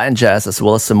some Latin jazz, as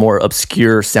well as some more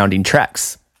obscure sounding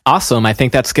tracks. Awesome. I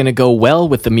think that's going to go well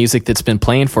with the music that's been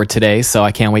playing for today, so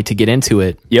I can't wait to get into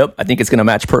it. Yep, I think it's going to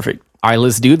match perfect. All right,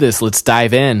 let's do this. Let's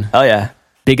dive in. Oh, yeah.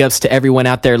 Big ups to everyone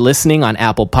out there listening on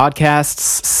Apple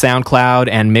Podcasts, SoundCloud,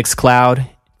 and Mixcloud.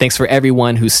 Thanks for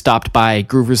everyone who stopped by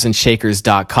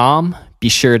grooversandshakers.com. Be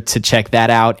sure to check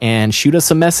that out and shoot us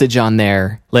a message on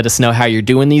there. Let us know how you're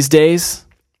doing these days.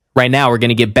 Right now, we're going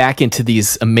to get back into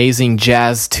these amazing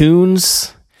jazz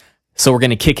tunes. So we're going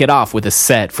to kick it off with a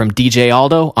set from DJ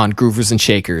Aldo on Groovers and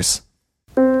Shakers.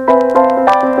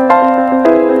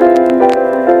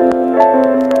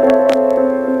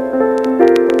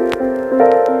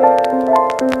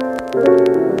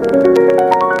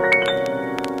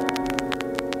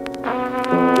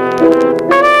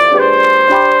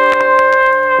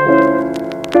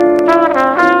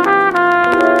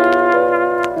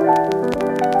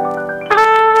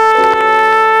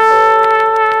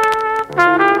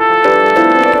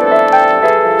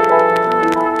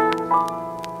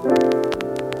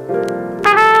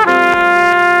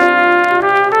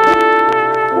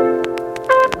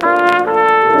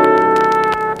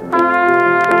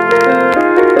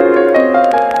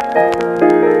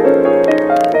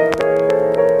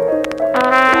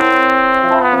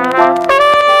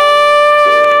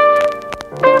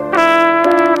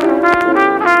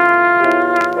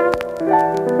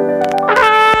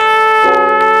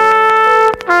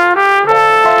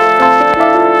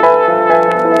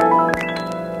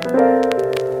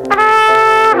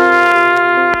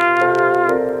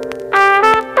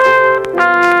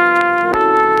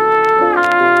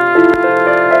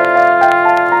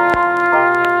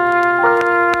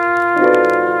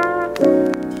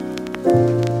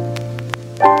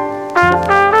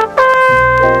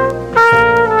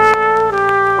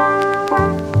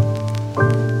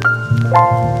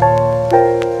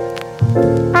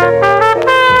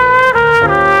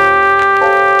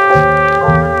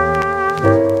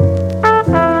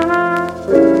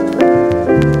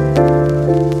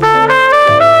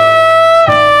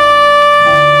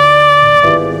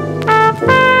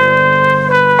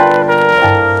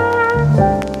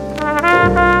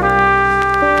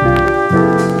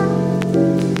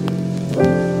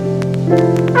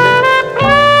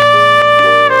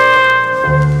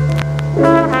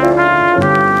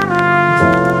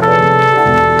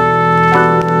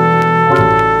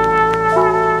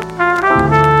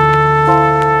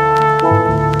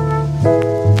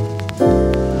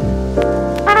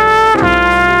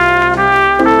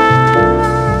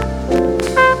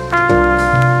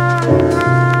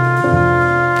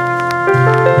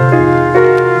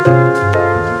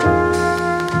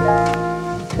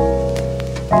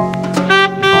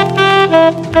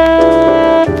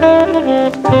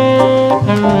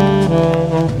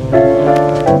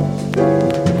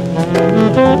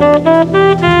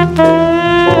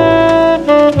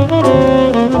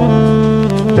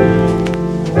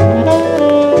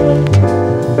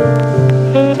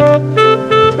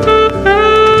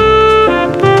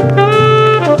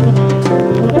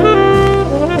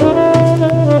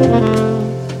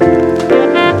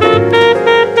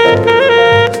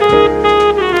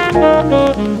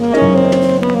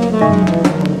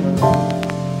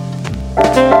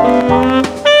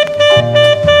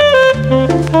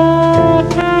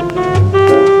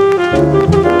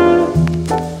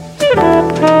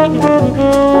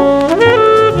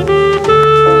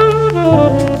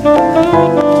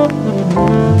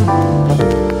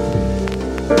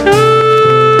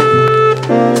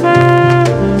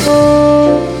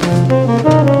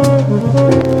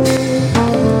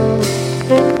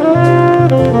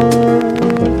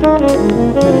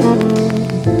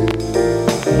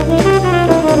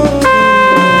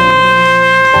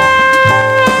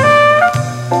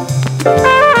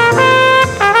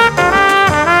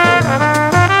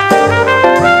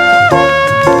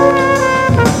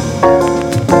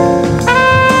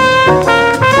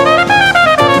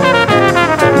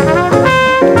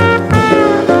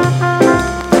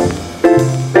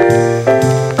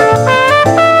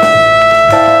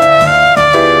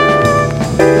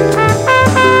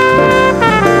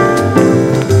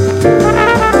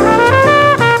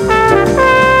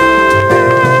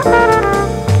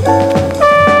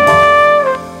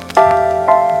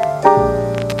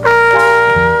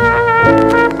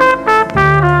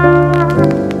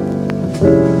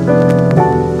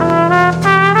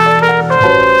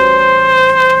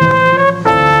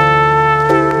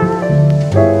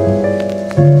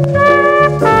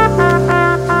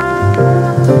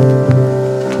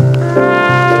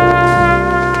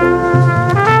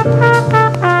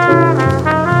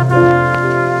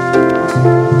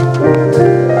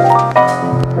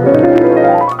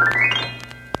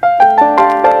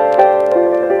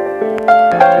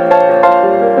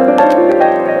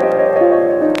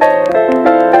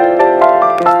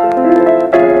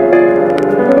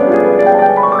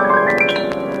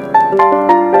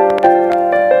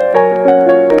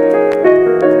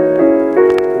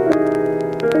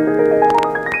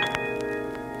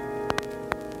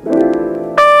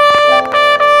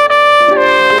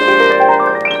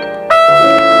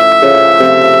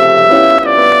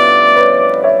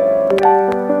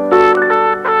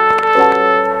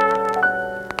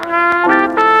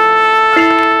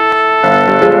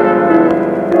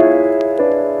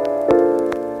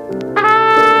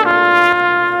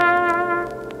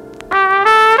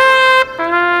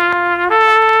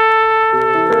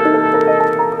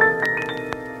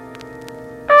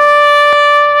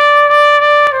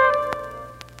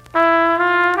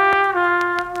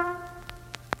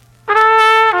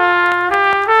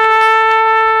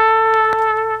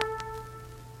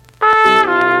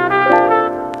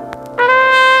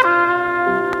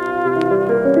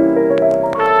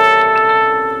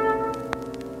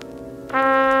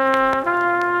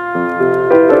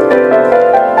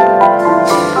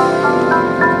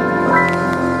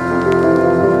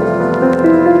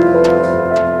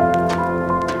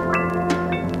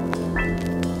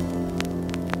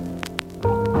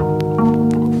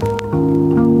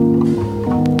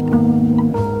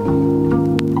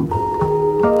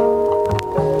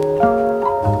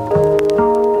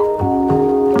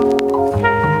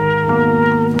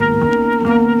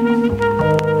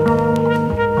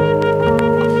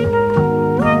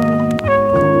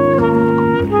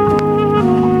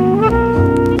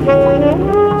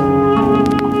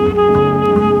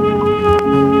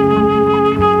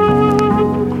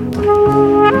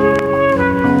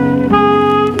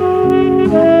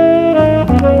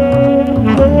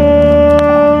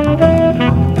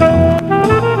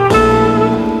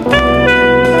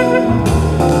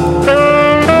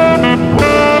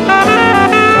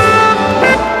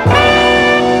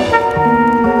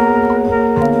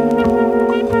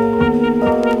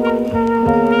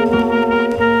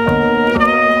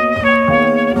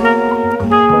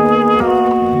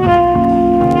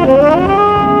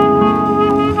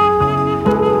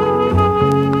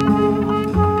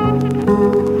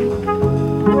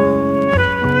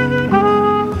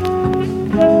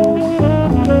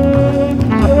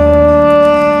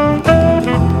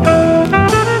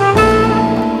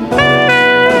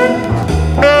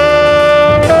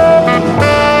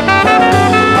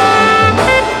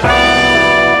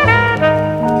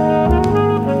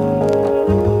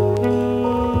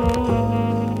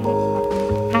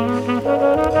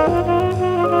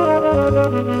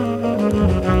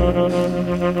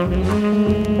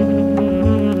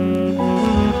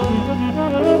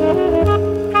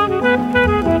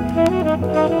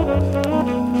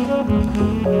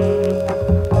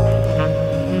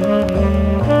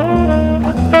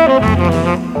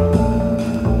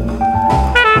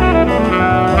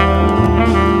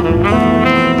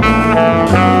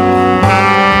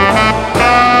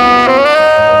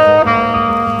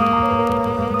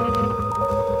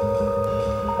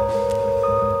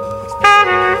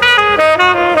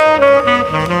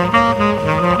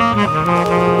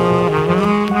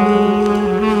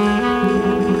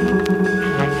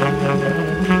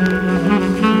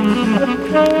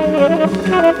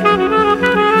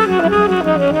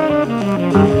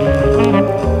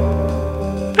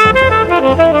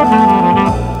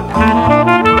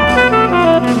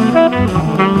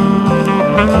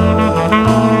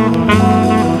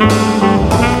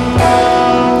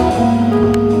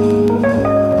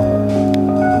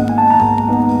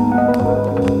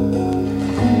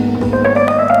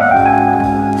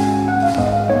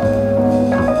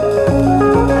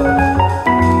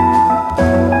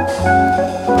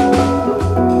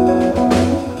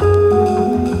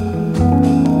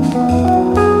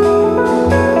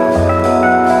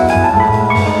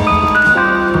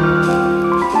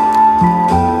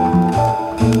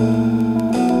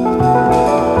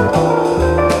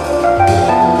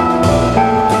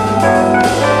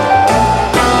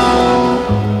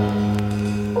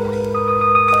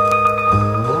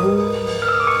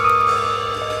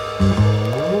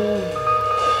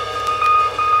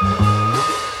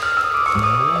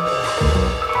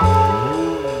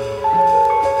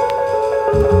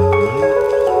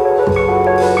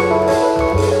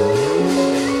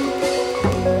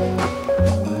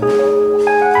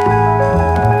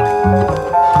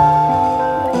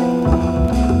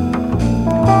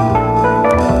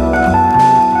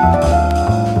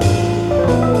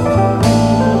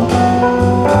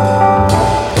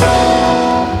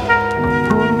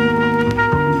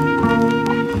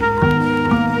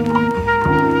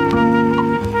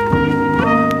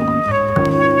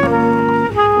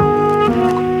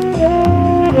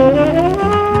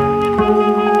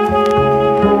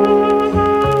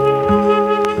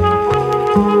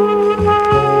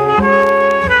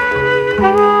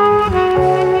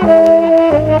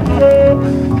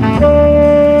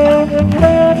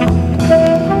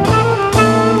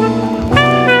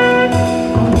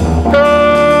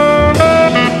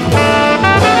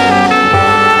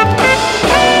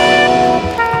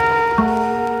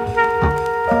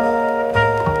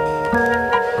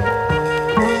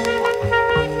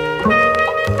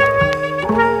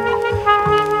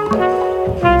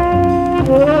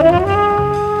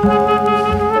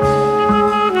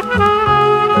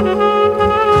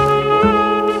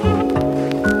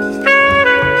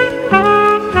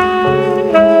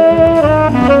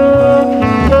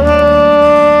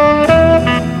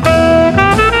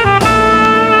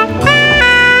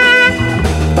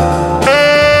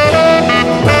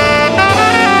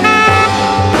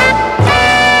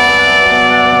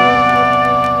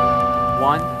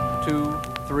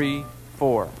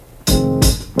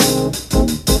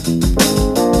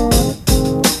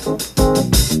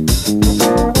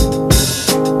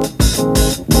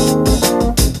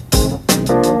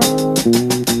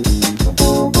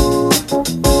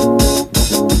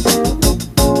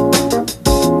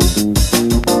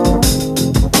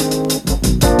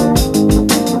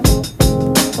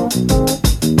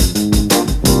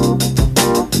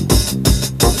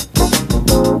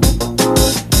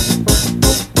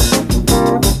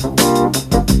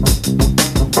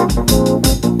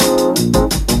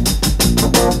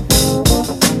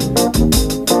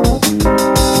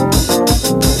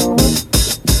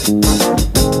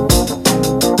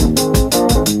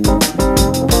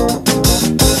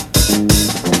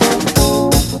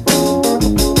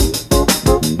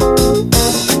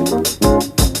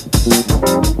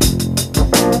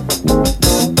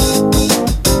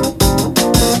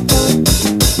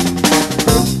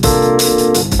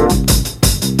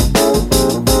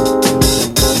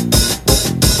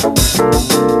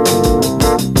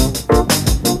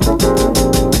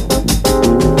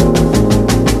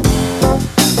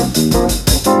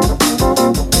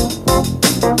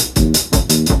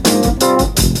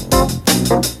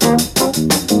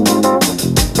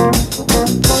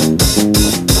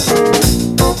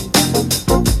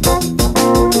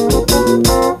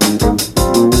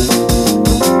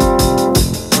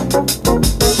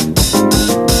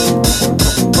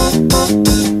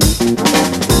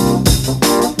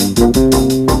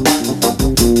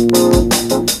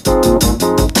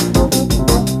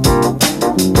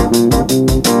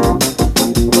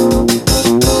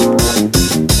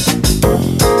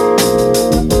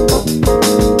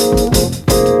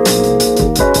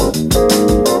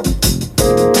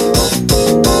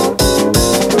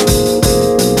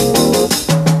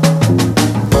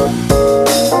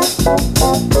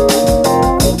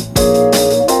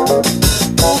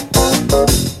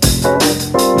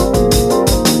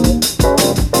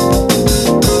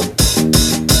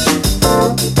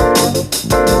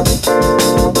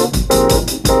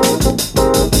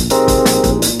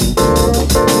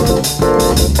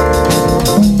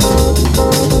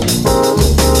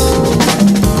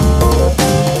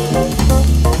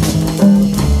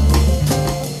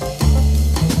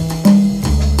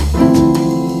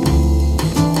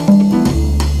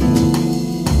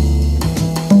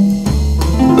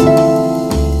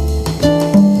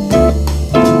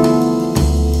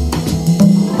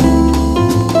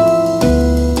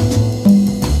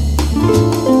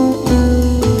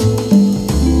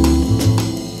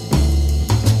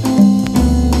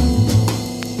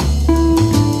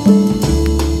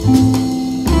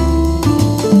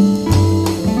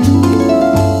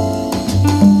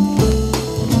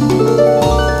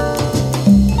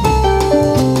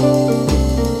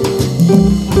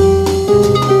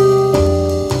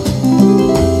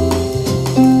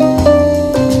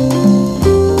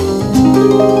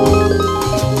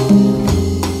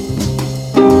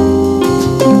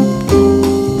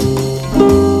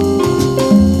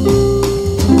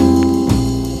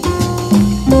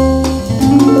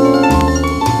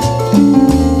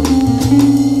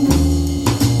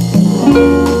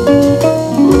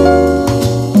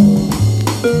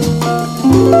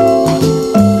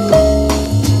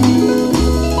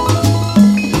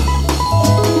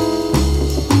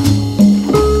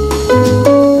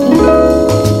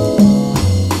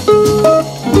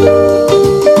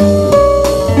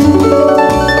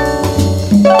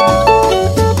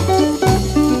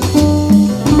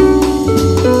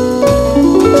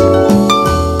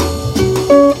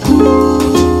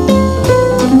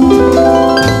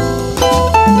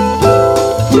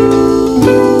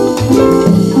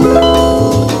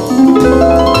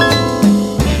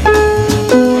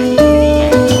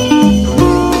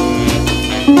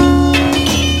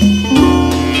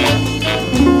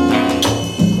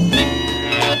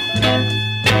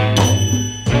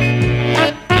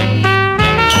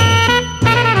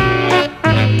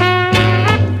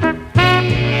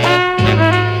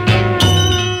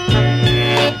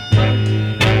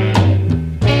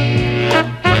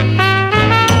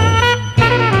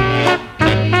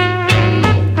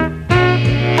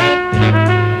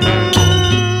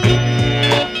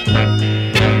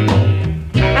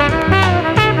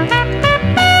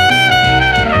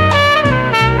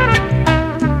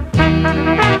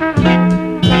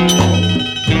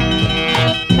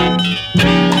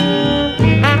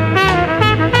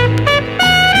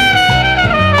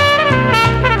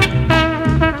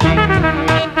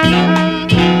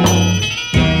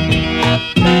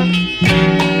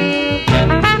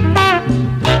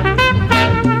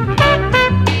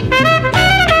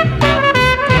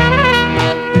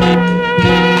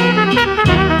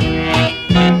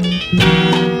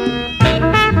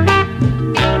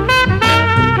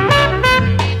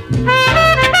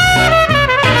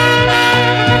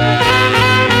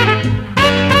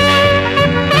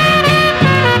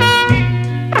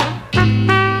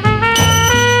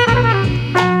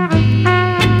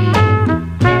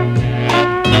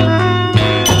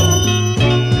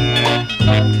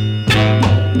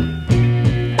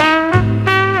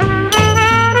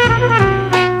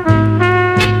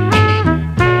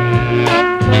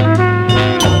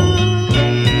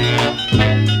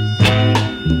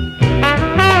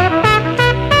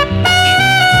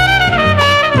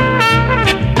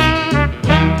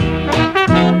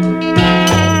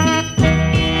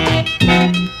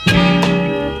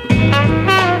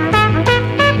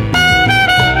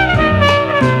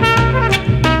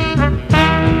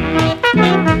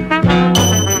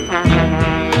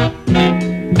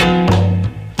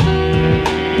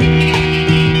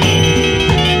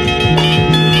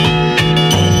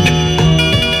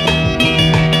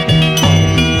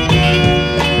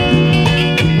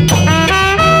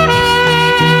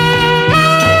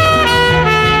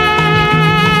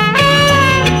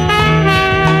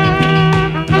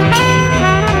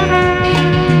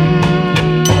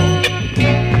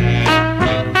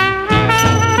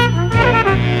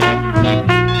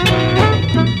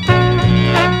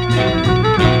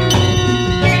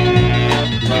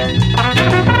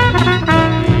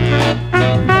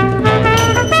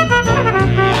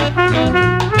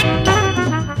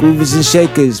 Groovers and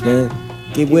shakers, man.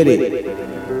 Get with it.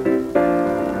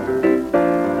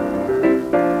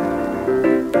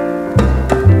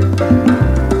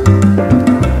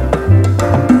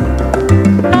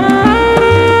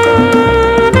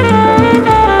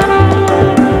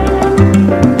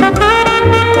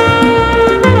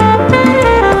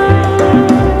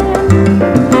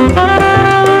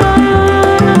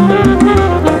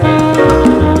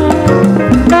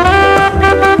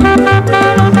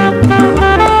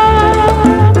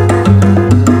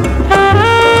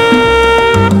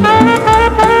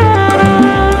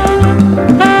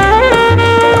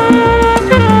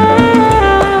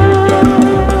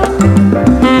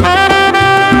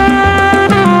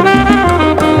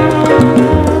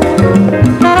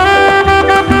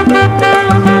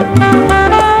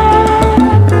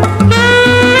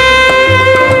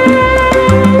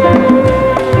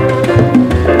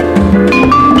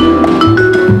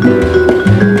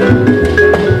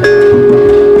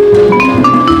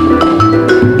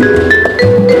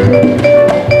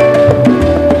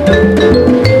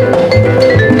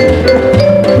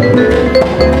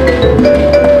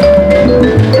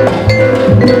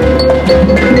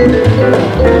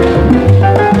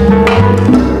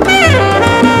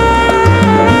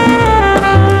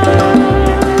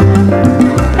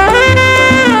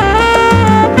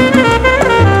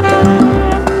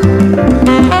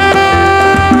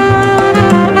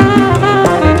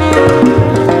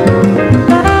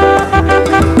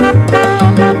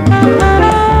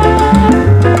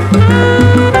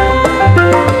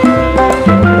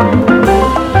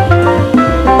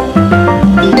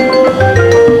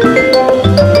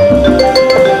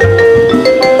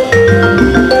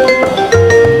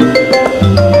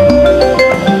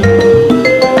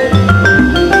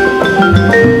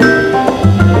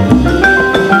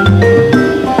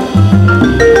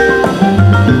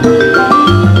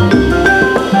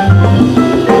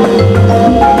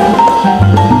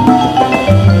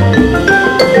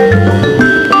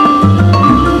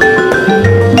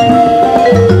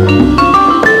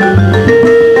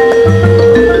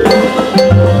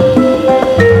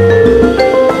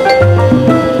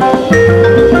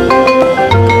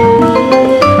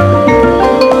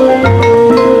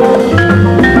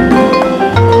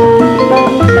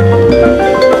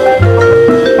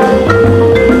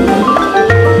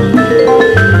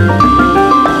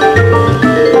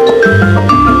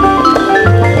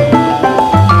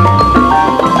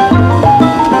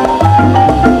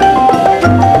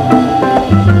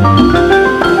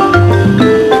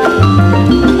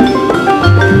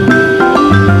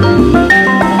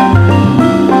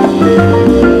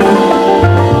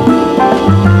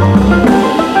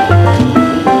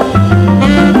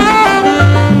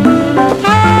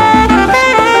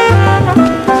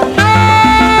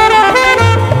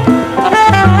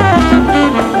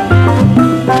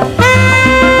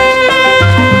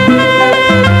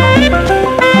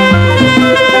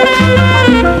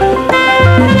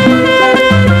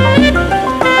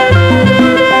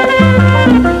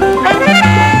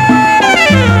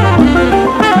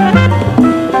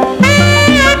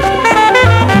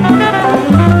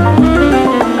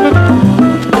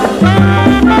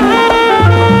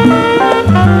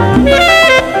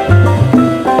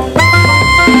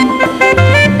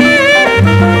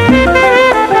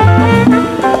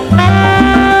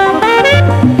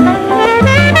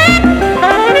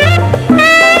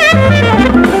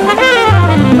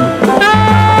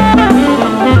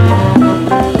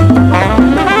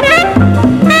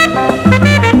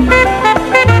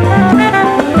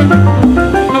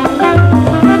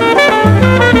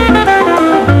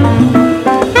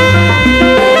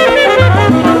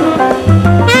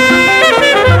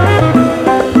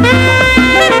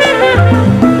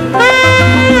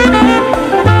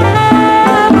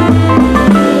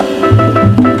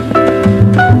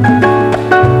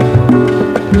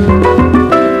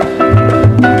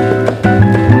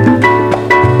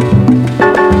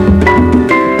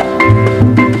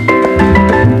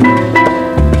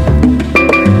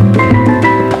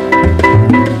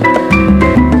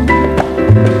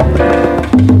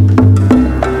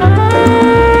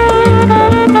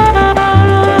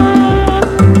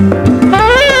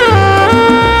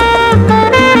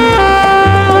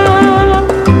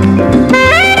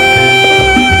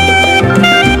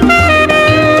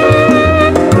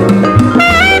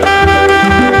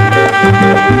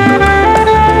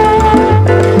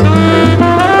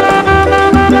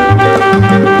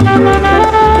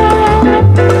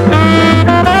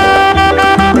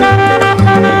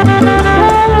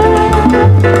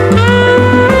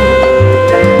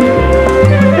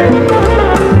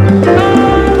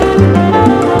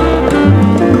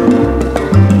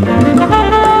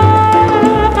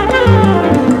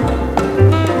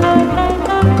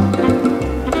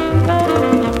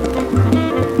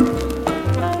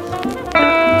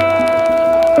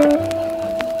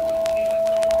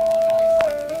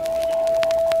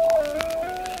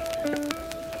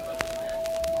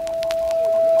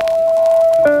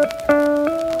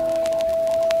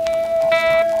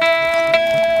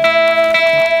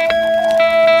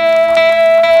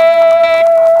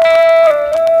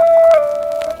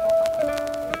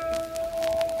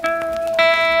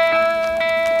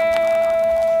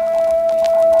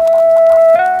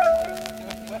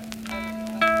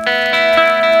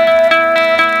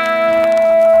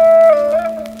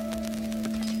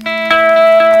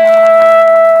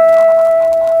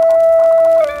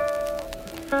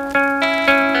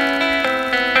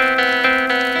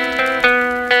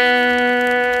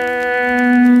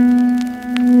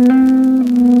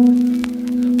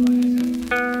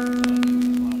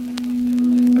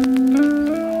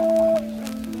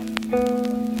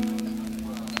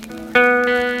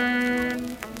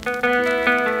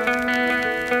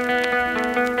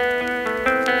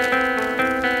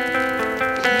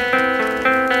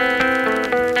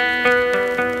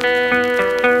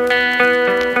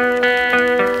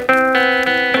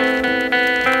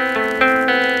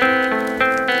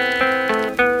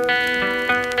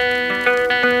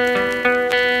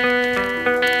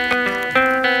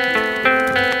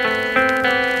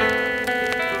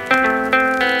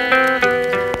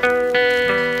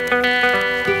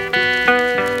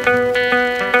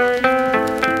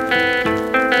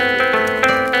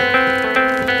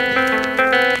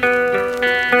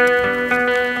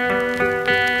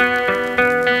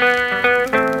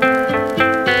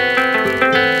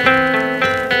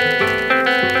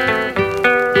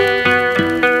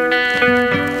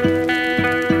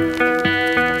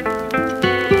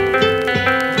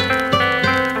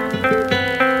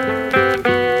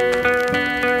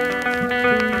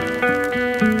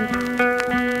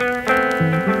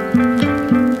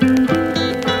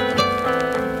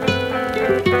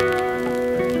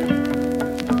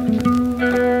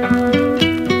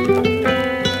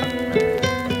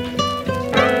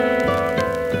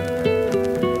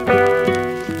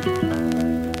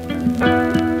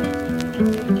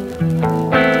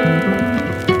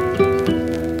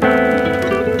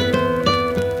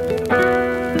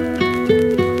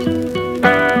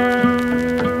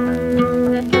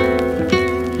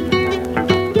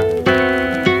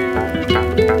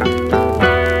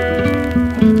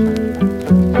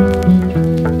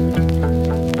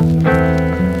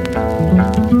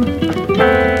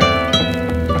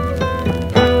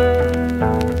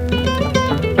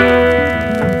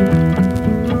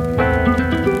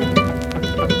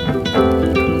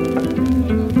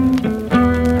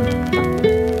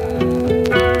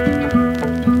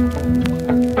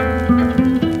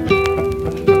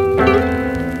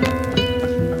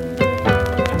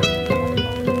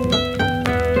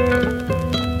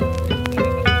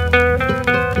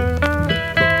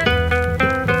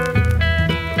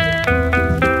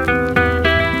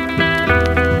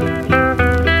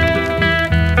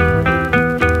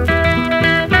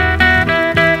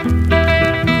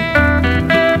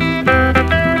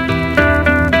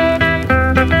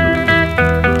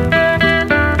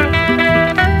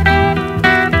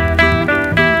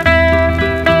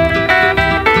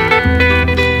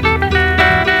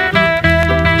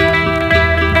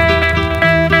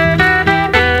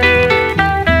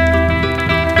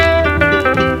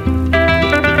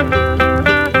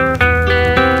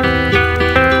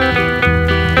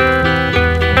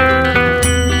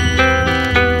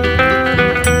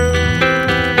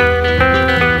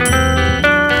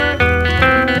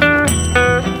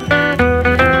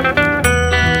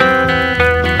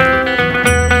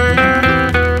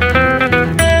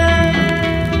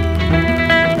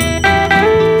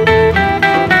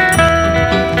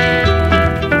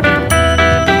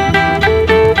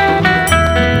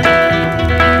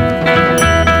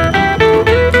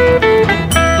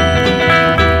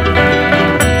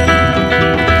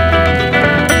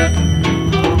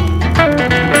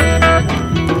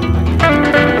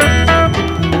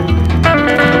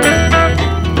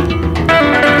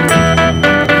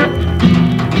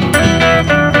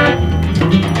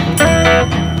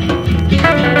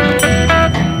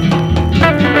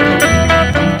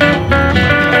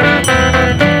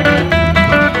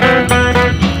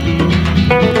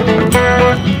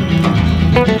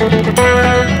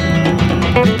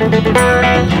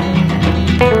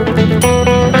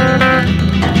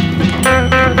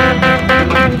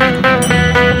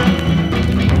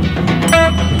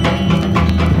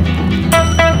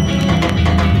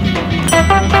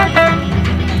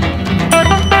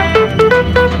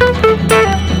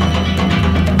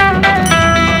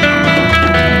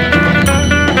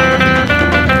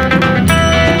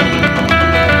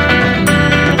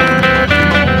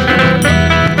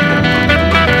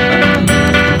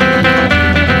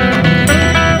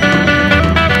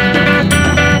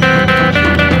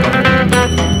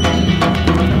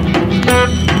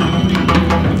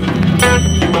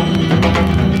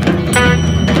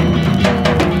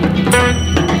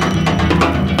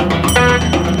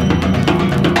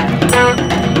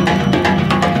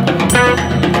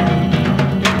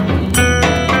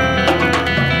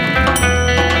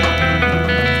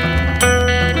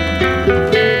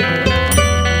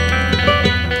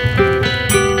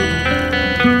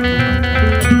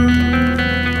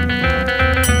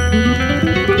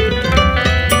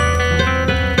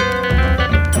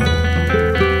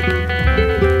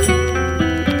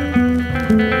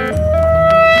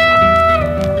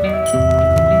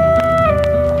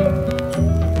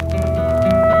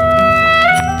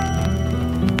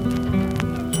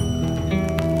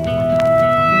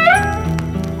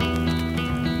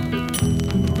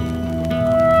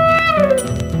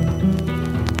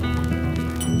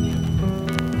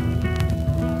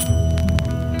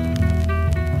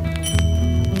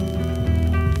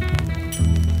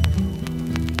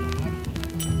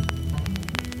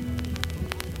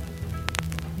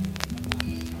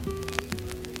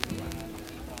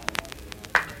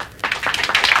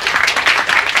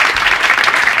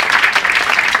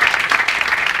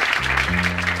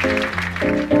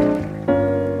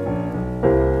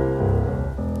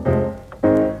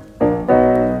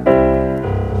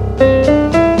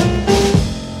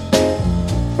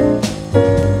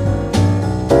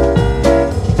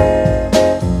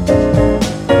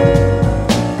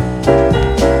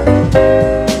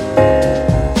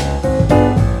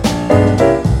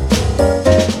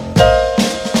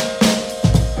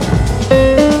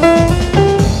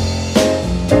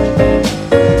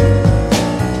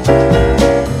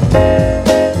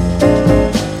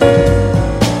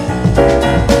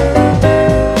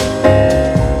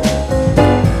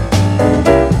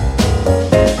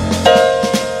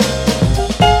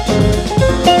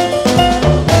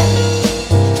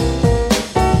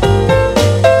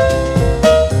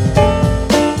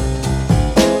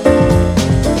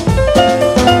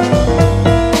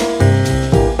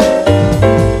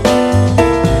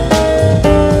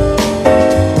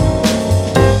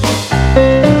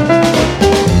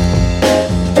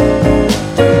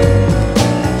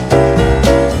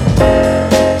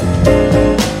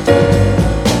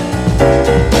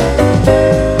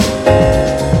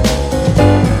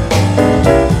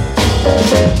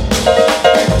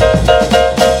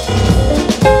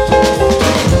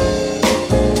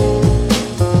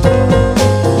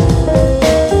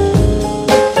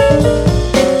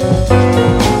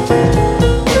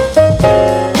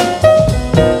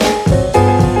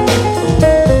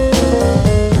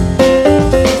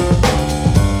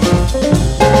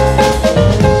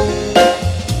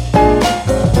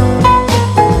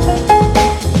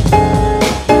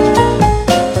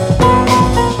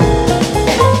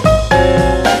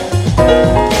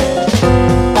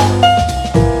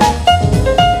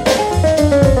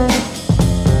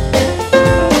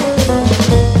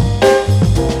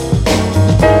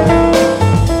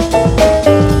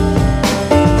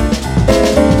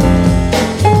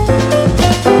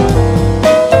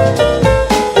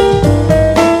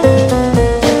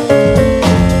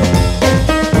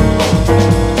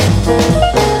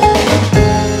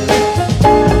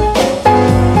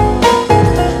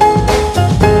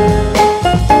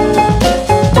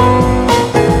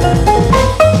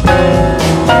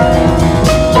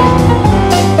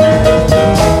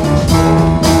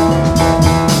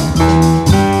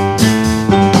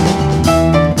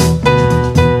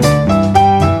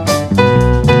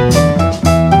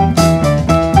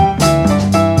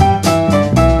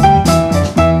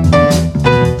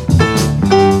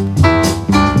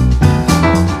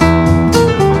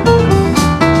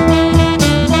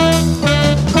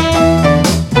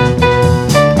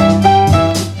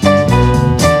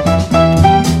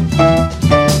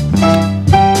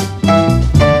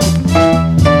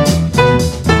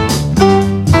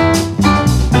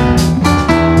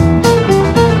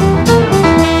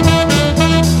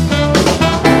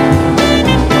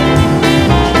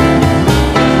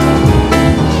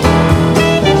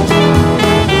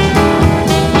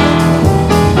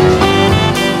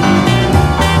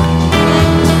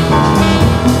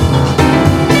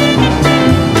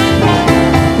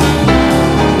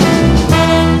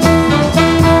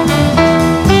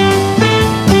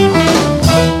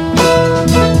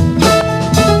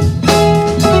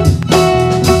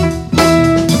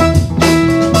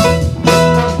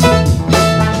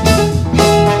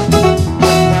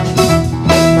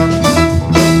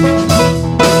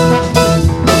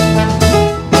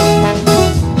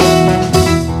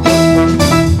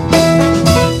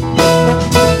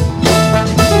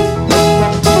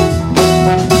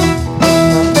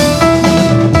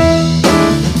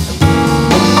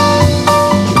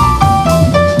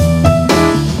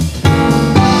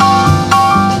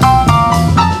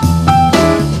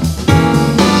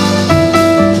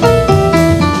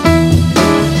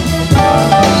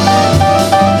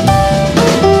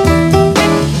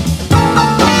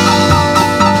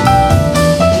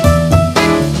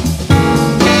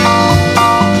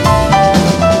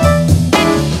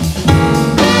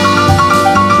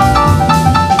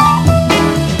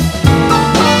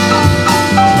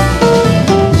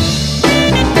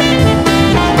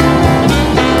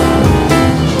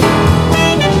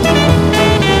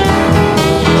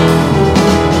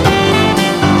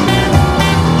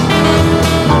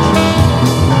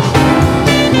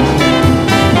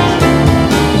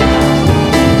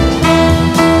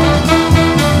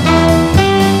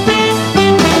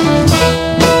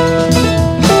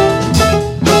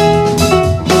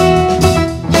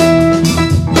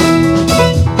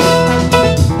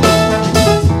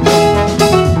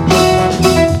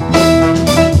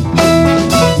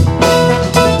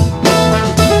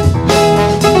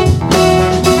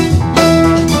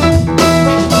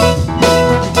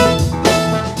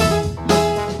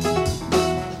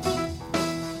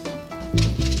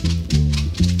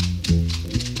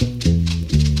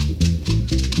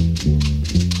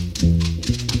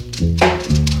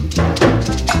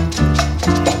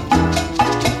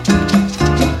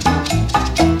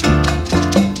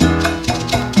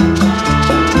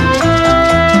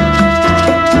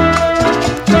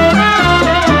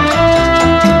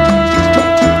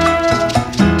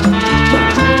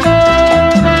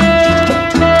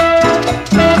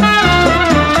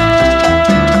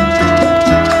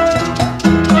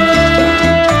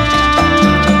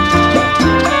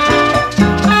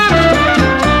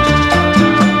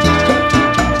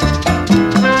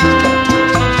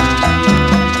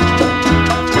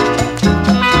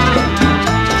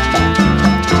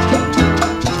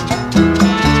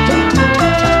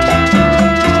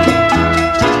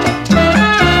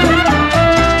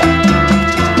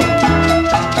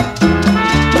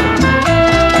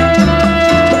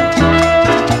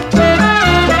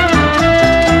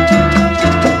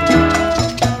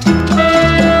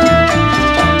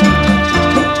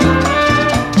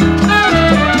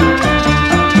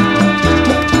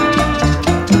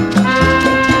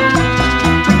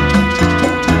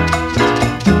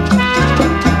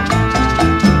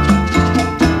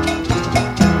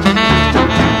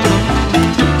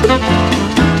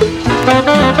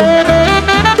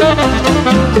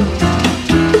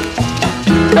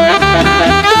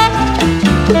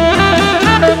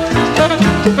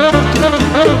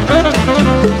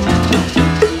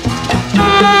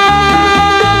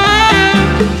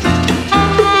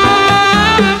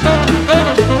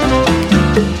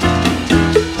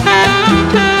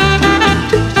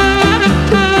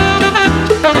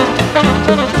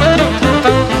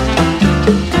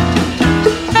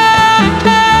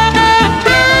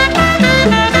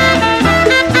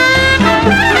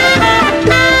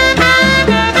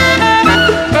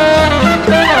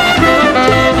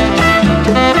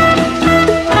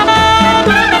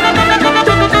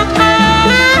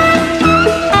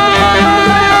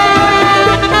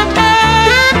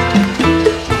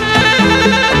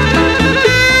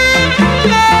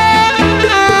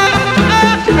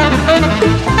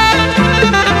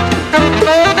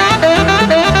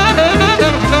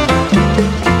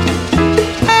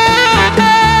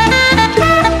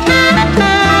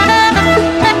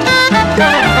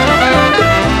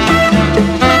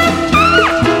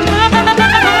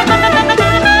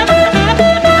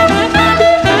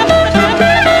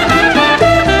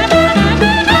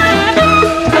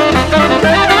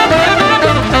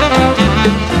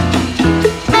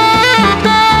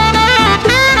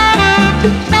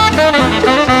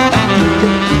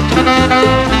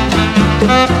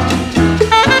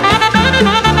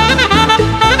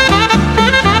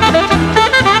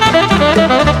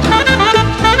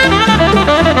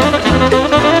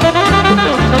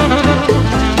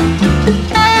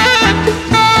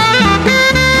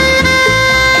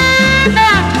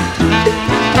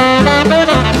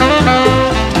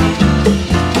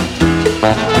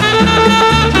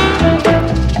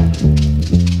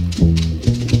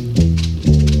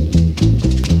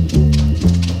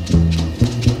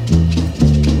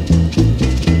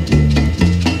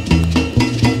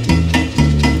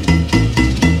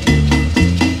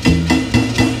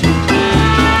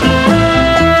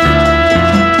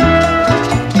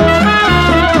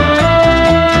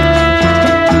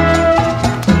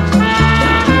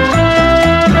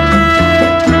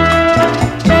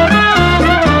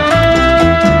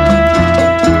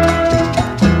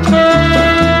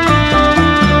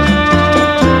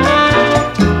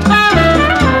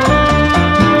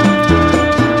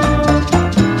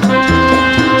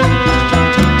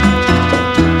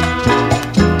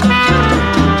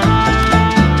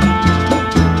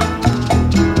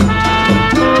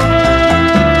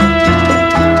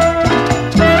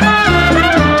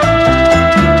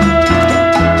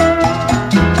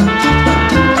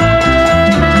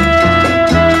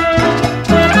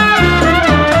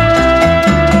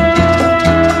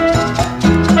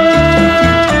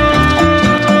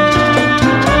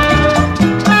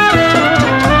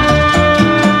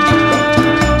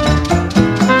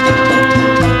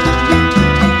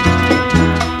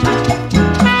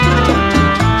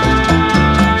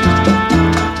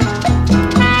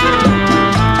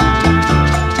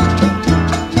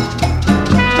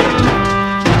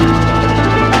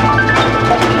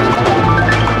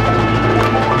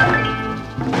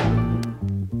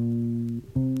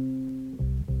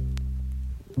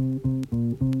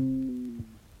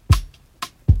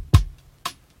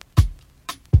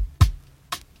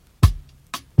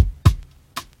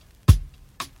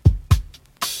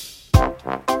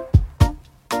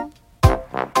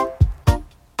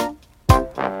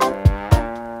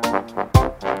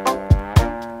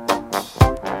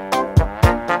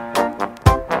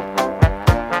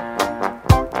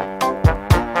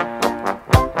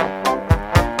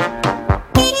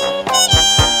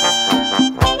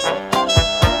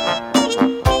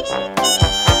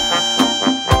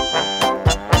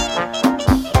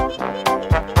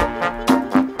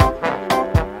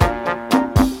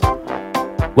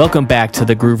 Welcome back to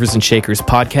the Groovers and Shakers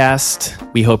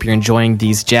podcast. We hope you're enjoying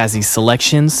these jazzy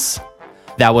selections.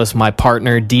 That was my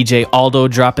partner, DJ Aldo,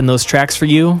 dropping those tracks for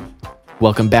you.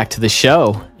 Welcome back to the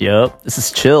show. Yep, this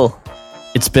is chill.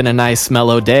 It's been a nice,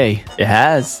 mellow day. It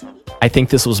has. I think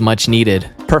this was much needed.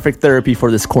 Perfect therapy for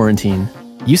this quarantine.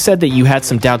 You said that you had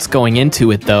some doubts going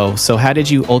into it, though. So how did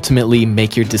you ultimately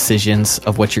make your decisions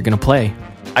of what you're going to play?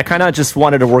 I kind of just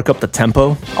wanted to work up the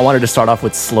tempo. I wanted to start off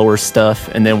with slower stuff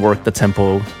and then work the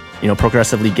tempo,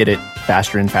 progressively get it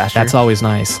faster and faster. That's always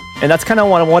nice. And that's kind of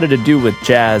what I wanted to do with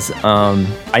jazz.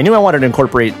 I knew I wanted to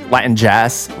incorporate Latin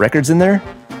jazz records in there.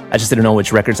 I just didn't know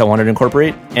which records I wanted to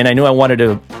incorporate. And I knew I wanted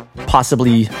to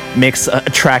possibly mix a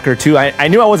track or two. I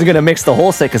knew I wasn't going to mix the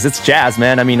whole set because it's jazz,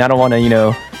 man. I mean, I don't want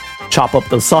to, chop up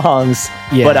those songs.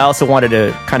 Yeah. But I also wanted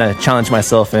to kind of challenge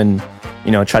myself and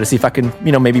try to see if I can,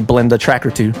 maybe blend a track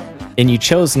or two. And you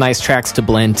chose nice tracks to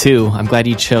blend too. I'm glad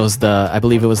you chose I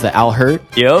believe it was the Al Hurt.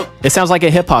 Yep. It sounds like a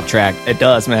hip hop track. It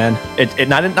does, man. It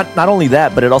not only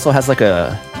that, but it also has like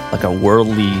a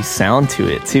worldly sound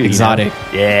to it too. Exotic.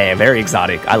 Yeah, very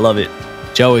exotic. I love it.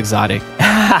 Joe Exotic.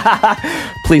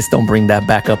 Please don't bring that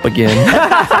back up again.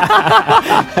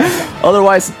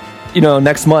 Otherwise,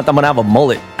 next month I'm gonna have a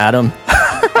mullet, Adam.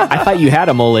 I thought you had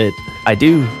a mullet. I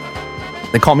do.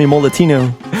 They call me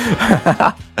Mulletino.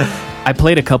 I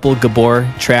played a couple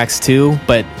Gabor tracks too,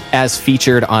 but as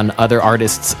featured on other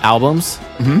artists' albums.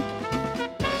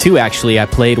 Mm-hmm. Two, actually. I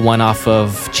played one off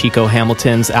of Chico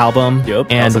Hamilton's album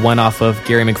and one off of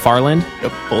Gary McFarland.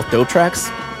 Yep, both dope tracks.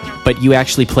 But you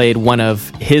actually played one of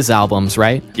his albums,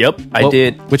 right? Yep, I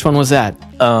did. Which one was that?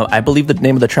 I believe the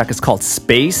name of the track is called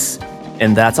Space,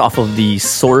 and that's off of the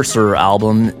Sorcerer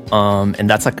album, and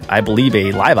that's, I believe,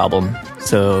 a live album.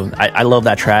 So I love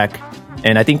that track.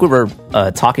 And I think we were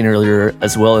talking earlier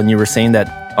as well, and you were saying that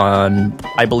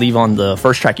I believe on the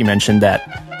first track you mentioned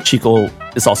that Chico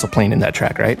is also playing in that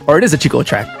track, right? Or it is a Chico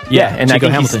track. Yeah, and Chico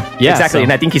Hamilton. Yeah, exactly. So.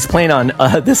 And I think he's playing on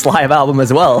this live album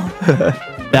as well.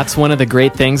 That's one of the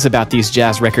great things about these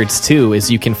jazz records too,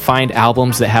 is you can find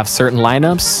albums that have certain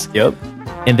lineups. Yep.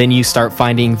 And then you start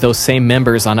finding those same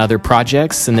members on other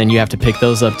projects, and then you have to pick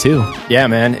those up too. Yeah,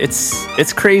 man,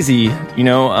 it's crazy.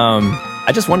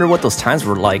 I just wonder what those times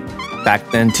were like back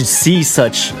then to see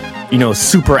such,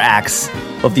 super acts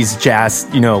of these jazz,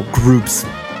 groups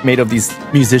made of these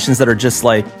musicians that are just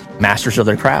like masters of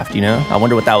their craft. I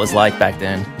wonder what that was like back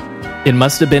then. It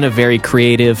must have been a very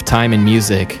creative time in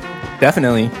music.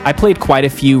 Definitely. I played quite a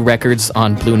few records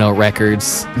on Blue Note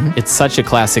Records. Mm-hmm. It's such a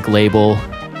classic label.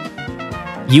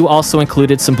 You also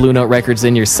included some Blue Note records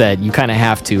in your set. You kind of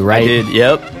have to, right? I did,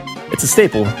 yep. It's a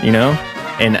staple,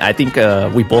 And I think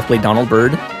we both played Donald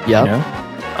Byrd. Yep.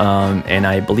 And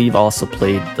I believe I also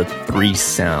played the Three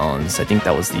Sounds. I think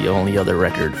that was the only other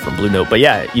record from Blue Note. But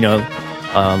yeah,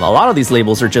 a lot of these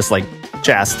labels are just like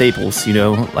jazz staples,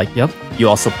 Like, yep. You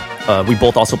also, we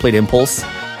both also played Impulse.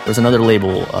 There's another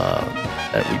label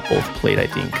that we both played, I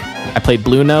think. I played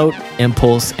Blue Note,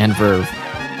 Impulse, and Verve.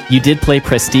 You did play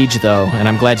Prestige, though, and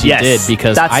I'm glad you did,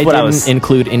 because I didn't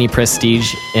include any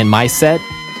Prestige in my set,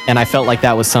 and I felt like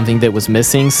that was something that was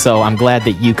missing, so I'm glad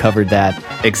that you covered that.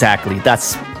 Exactly.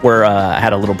 That's where I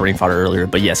had a little brain fart earlier,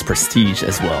 but yes, Prestige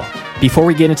as well. Before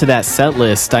we get into that set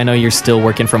list, I know you're still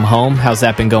working from home. How's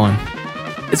that been going?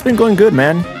 It's been going good,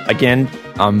 man. Again,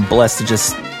 I'm blessed to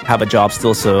just have a job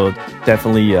still, so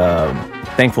definitely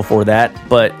thankful for that.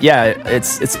 But yeah,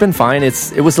 it's been fine.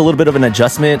 It was a little bit of an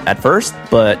adjustment at first,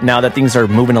 but now that things are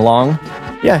moving along,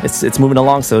 yeah, it's moving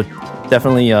along. So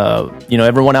definitely,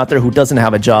 everyone out there who doesn't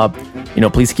have a job,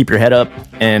 please keep your head up,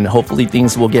 and hopefully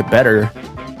things will get better.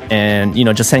 And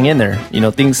just hang in there.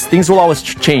 Things will always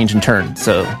change and turn.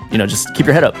 So just keep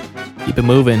your head up, keep it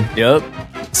moving. Yep.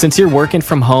 Since you're working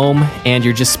from home and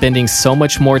you're just spending so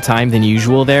much more time than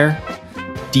usual there,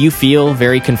 do you feel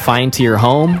very confined to your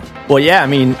home? Well, yeah, I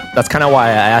mean, that's kind of why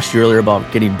I asked you earlier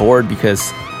about getting bored, because,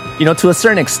 to a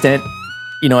certain extent,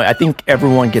 I think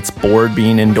everyone gets bored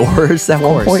being indoors at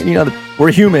one point.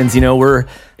 We're humans,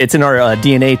 it's in our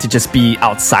DNA to just be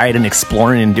outside and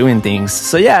exploring and doing things.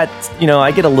 So yeah,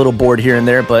 I get a little bored here and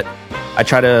there, but I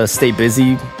try to stay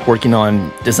busy working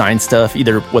on design stuff,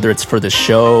 either whether it's for the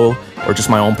show or just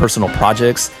my own personal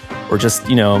projects, or just,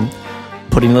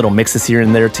 putting little mixes here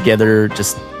and there together,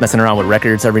 just messing around with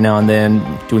records every now and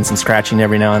then, doing some scratching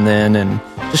every now and then, and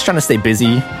just trying to stay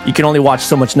busy. You can only watch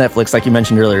so much Netflix, like you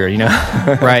mentioned earlier,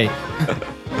 Right.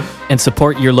 And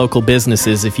support your local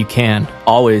businesses if you can.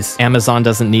 Always. Amazon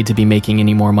doesn't need to be making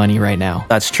any more money right now.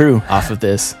 That's true. Off of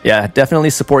this. Yeah,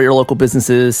 definitely support your local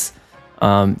businesses,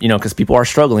 because people are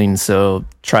struggling. So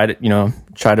try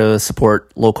to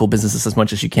support local businesses as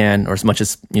much as you can, or as much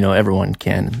as, everyone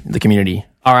can in the community.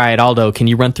 All right, Aldo, can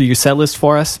you run through your set list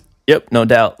for us? Yep, no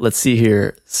doubt. Let's see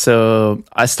here. So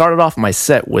I started off my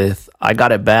set with I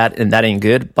Got It Bad and That Ain't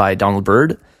Good by Donald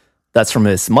Byrd. That's from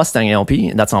his Mustang LP,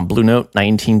 and that's on Blue Note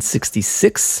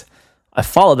 1966. I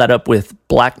followed that up with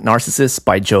Black Narcissus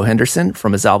by Joe Henderson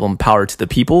from his album Power to the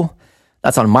People.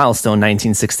 That's on Milestone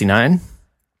 1969.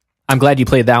 I'm glad you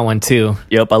played that one too.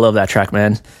 Yep, I love that track,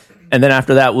 man. And then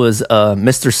after that was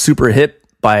Mr. Super Hip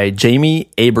by Jamie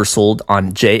Abersold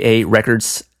on JA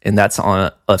Records, and that's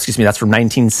on that's from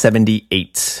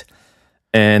 1978.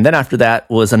 And then after that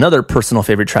was another personal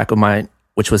favorite track of mine,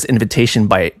 which was Invitation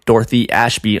by Dorothy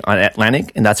Ashby on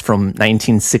Atlantic, and that's from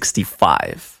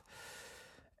 1965.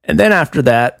 And then after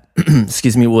that,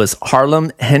 was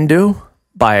Harlem Hendo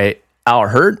by Al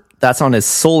Hurt. That's on his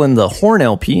Soul in the Horn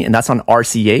LP, and that's on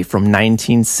RCA from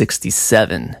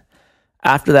 1967.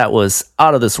 After that was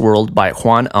Out of This World by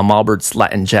Juan Amalbert's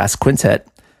Latin Jazz Quintet.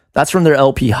 That's from their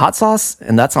LP Hot Sauce,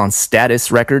 and that's on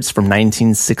Status Records from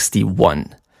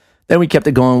 1961. Then we kept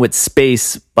it going with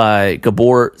Space by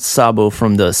Gabor Sabo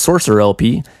from the Sorcerer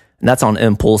LP, and that's on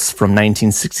Impulse from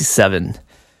 1967.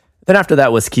 Then after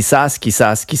that was Quizás,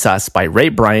 Quizás, Quizás by Ray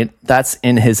Bryant. That's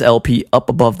in his LP Up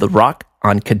Above the Rock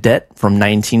on Cadet from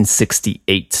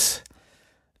 1968.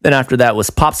 Then after that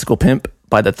was Popsicle Pimp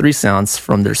by the Three Sounds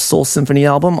from their Soul Symphony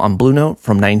album on Blue Note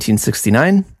from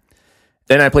 1969.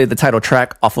 Then I played the title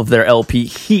track off of their LP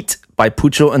Heat by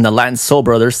Pucho and the Latin Soul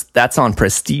Brothers. That's on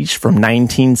Prestige from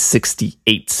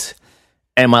 1968.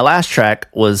 And my last track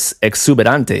was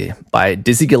Exuberante by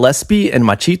Dizzy Gillespie and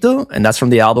Machito, and that's from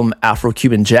the album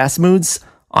Afro-Cuban Jazz Moods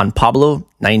on Pablo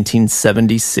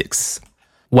 1976.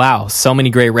 Wow, so many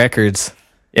great records.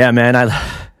 Yeah, man,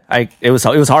 it was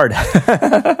hard.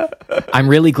 I'm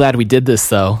really glad we did this,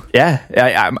 though. Yeah,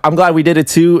 I'm glad we did it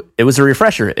too. It was a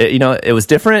refresher. It was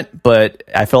different, but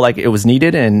I felt like it was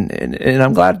needed, and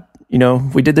I'm glad,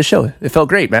 we did the show. It felt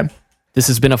great, man. This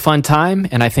has been a fun time,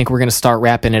 and I think we're going to start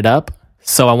wrapping it up.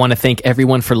 So I want to thank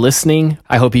everyone for listening.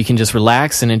 I hope you can just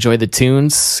relax and enjoy the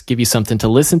tunes, give you something to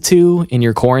listen to in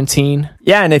your quarantine.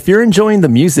 Yeah, and if you're enjoying the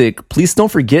music, please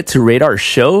don't forget to rate our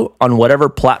show on whatever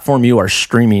platform you are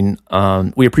streaming.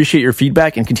 We appreciate your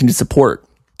feedback and continued support.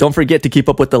 Don't forget to keep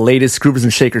up with the latest Groovers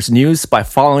and Shakers news by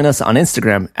following us on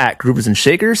Instagram at Groovers and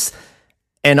Shakers.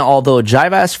 And although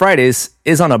Jive Ass Fridays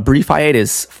is on a brief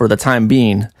hiatus for the time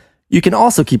being, you can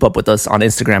also keep up with us on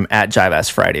Instagram at Jive Ass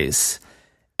Fridays.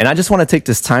 And I just want to take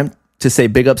this time to say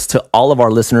big ups to all of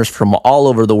our listeners from all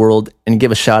over the world and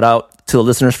give a shout out to the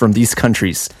listeners from these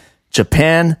countries: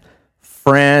 Japan,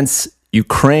 France,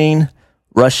 Ukraine,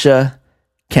 Russia,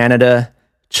 Canada,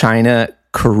 China,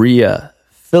 Korea,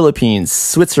 Philippines,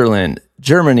 Switzerland,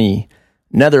 Germany,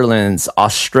 Netherlands,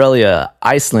 Australia,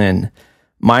 Iceland,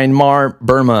 Myanmar,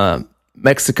 Burma,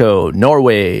 Mexico,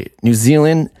 Norway, New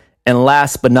Zealand, and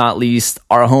last but not least,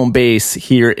 our home base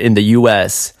here in the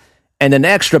US. And an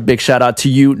extra big shout out to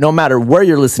you, no matter where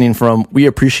you're listening from. We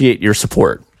appreciate your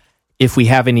support. If we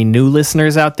have any new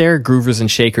listeners out there, Groovers and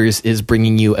Shakers is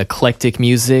bringing you eclectic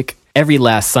music every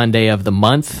last Sunday of the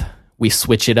month. We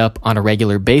switch it up on a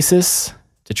regular basis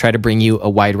to try to bring you a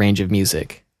wide range of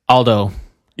music. Aldo.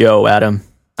 Yo, Adam.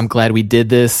 I'm glad we did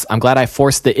this. I'm glad I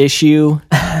forced the issue.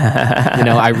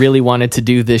 I really wanted to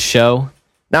do this show.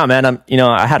 No, man,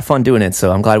 I had fun doing it,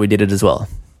 so I'm glad we did it as well.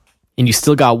 And you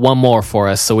still got one more for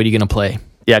us, so what are you going to play?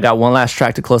 Yeah, I got one last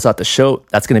track to close out the show.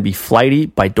 That's going to be Flighty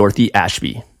by Dorothy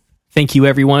Ashby. Thank you,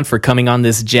 everyone, for coming on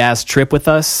this jazz trip with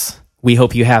us. We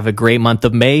hope you have a great month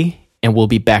of May, and we'll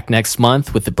be back next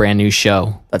month with a brand new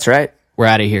show. That's right. We're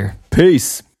out of here.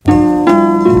 Peace.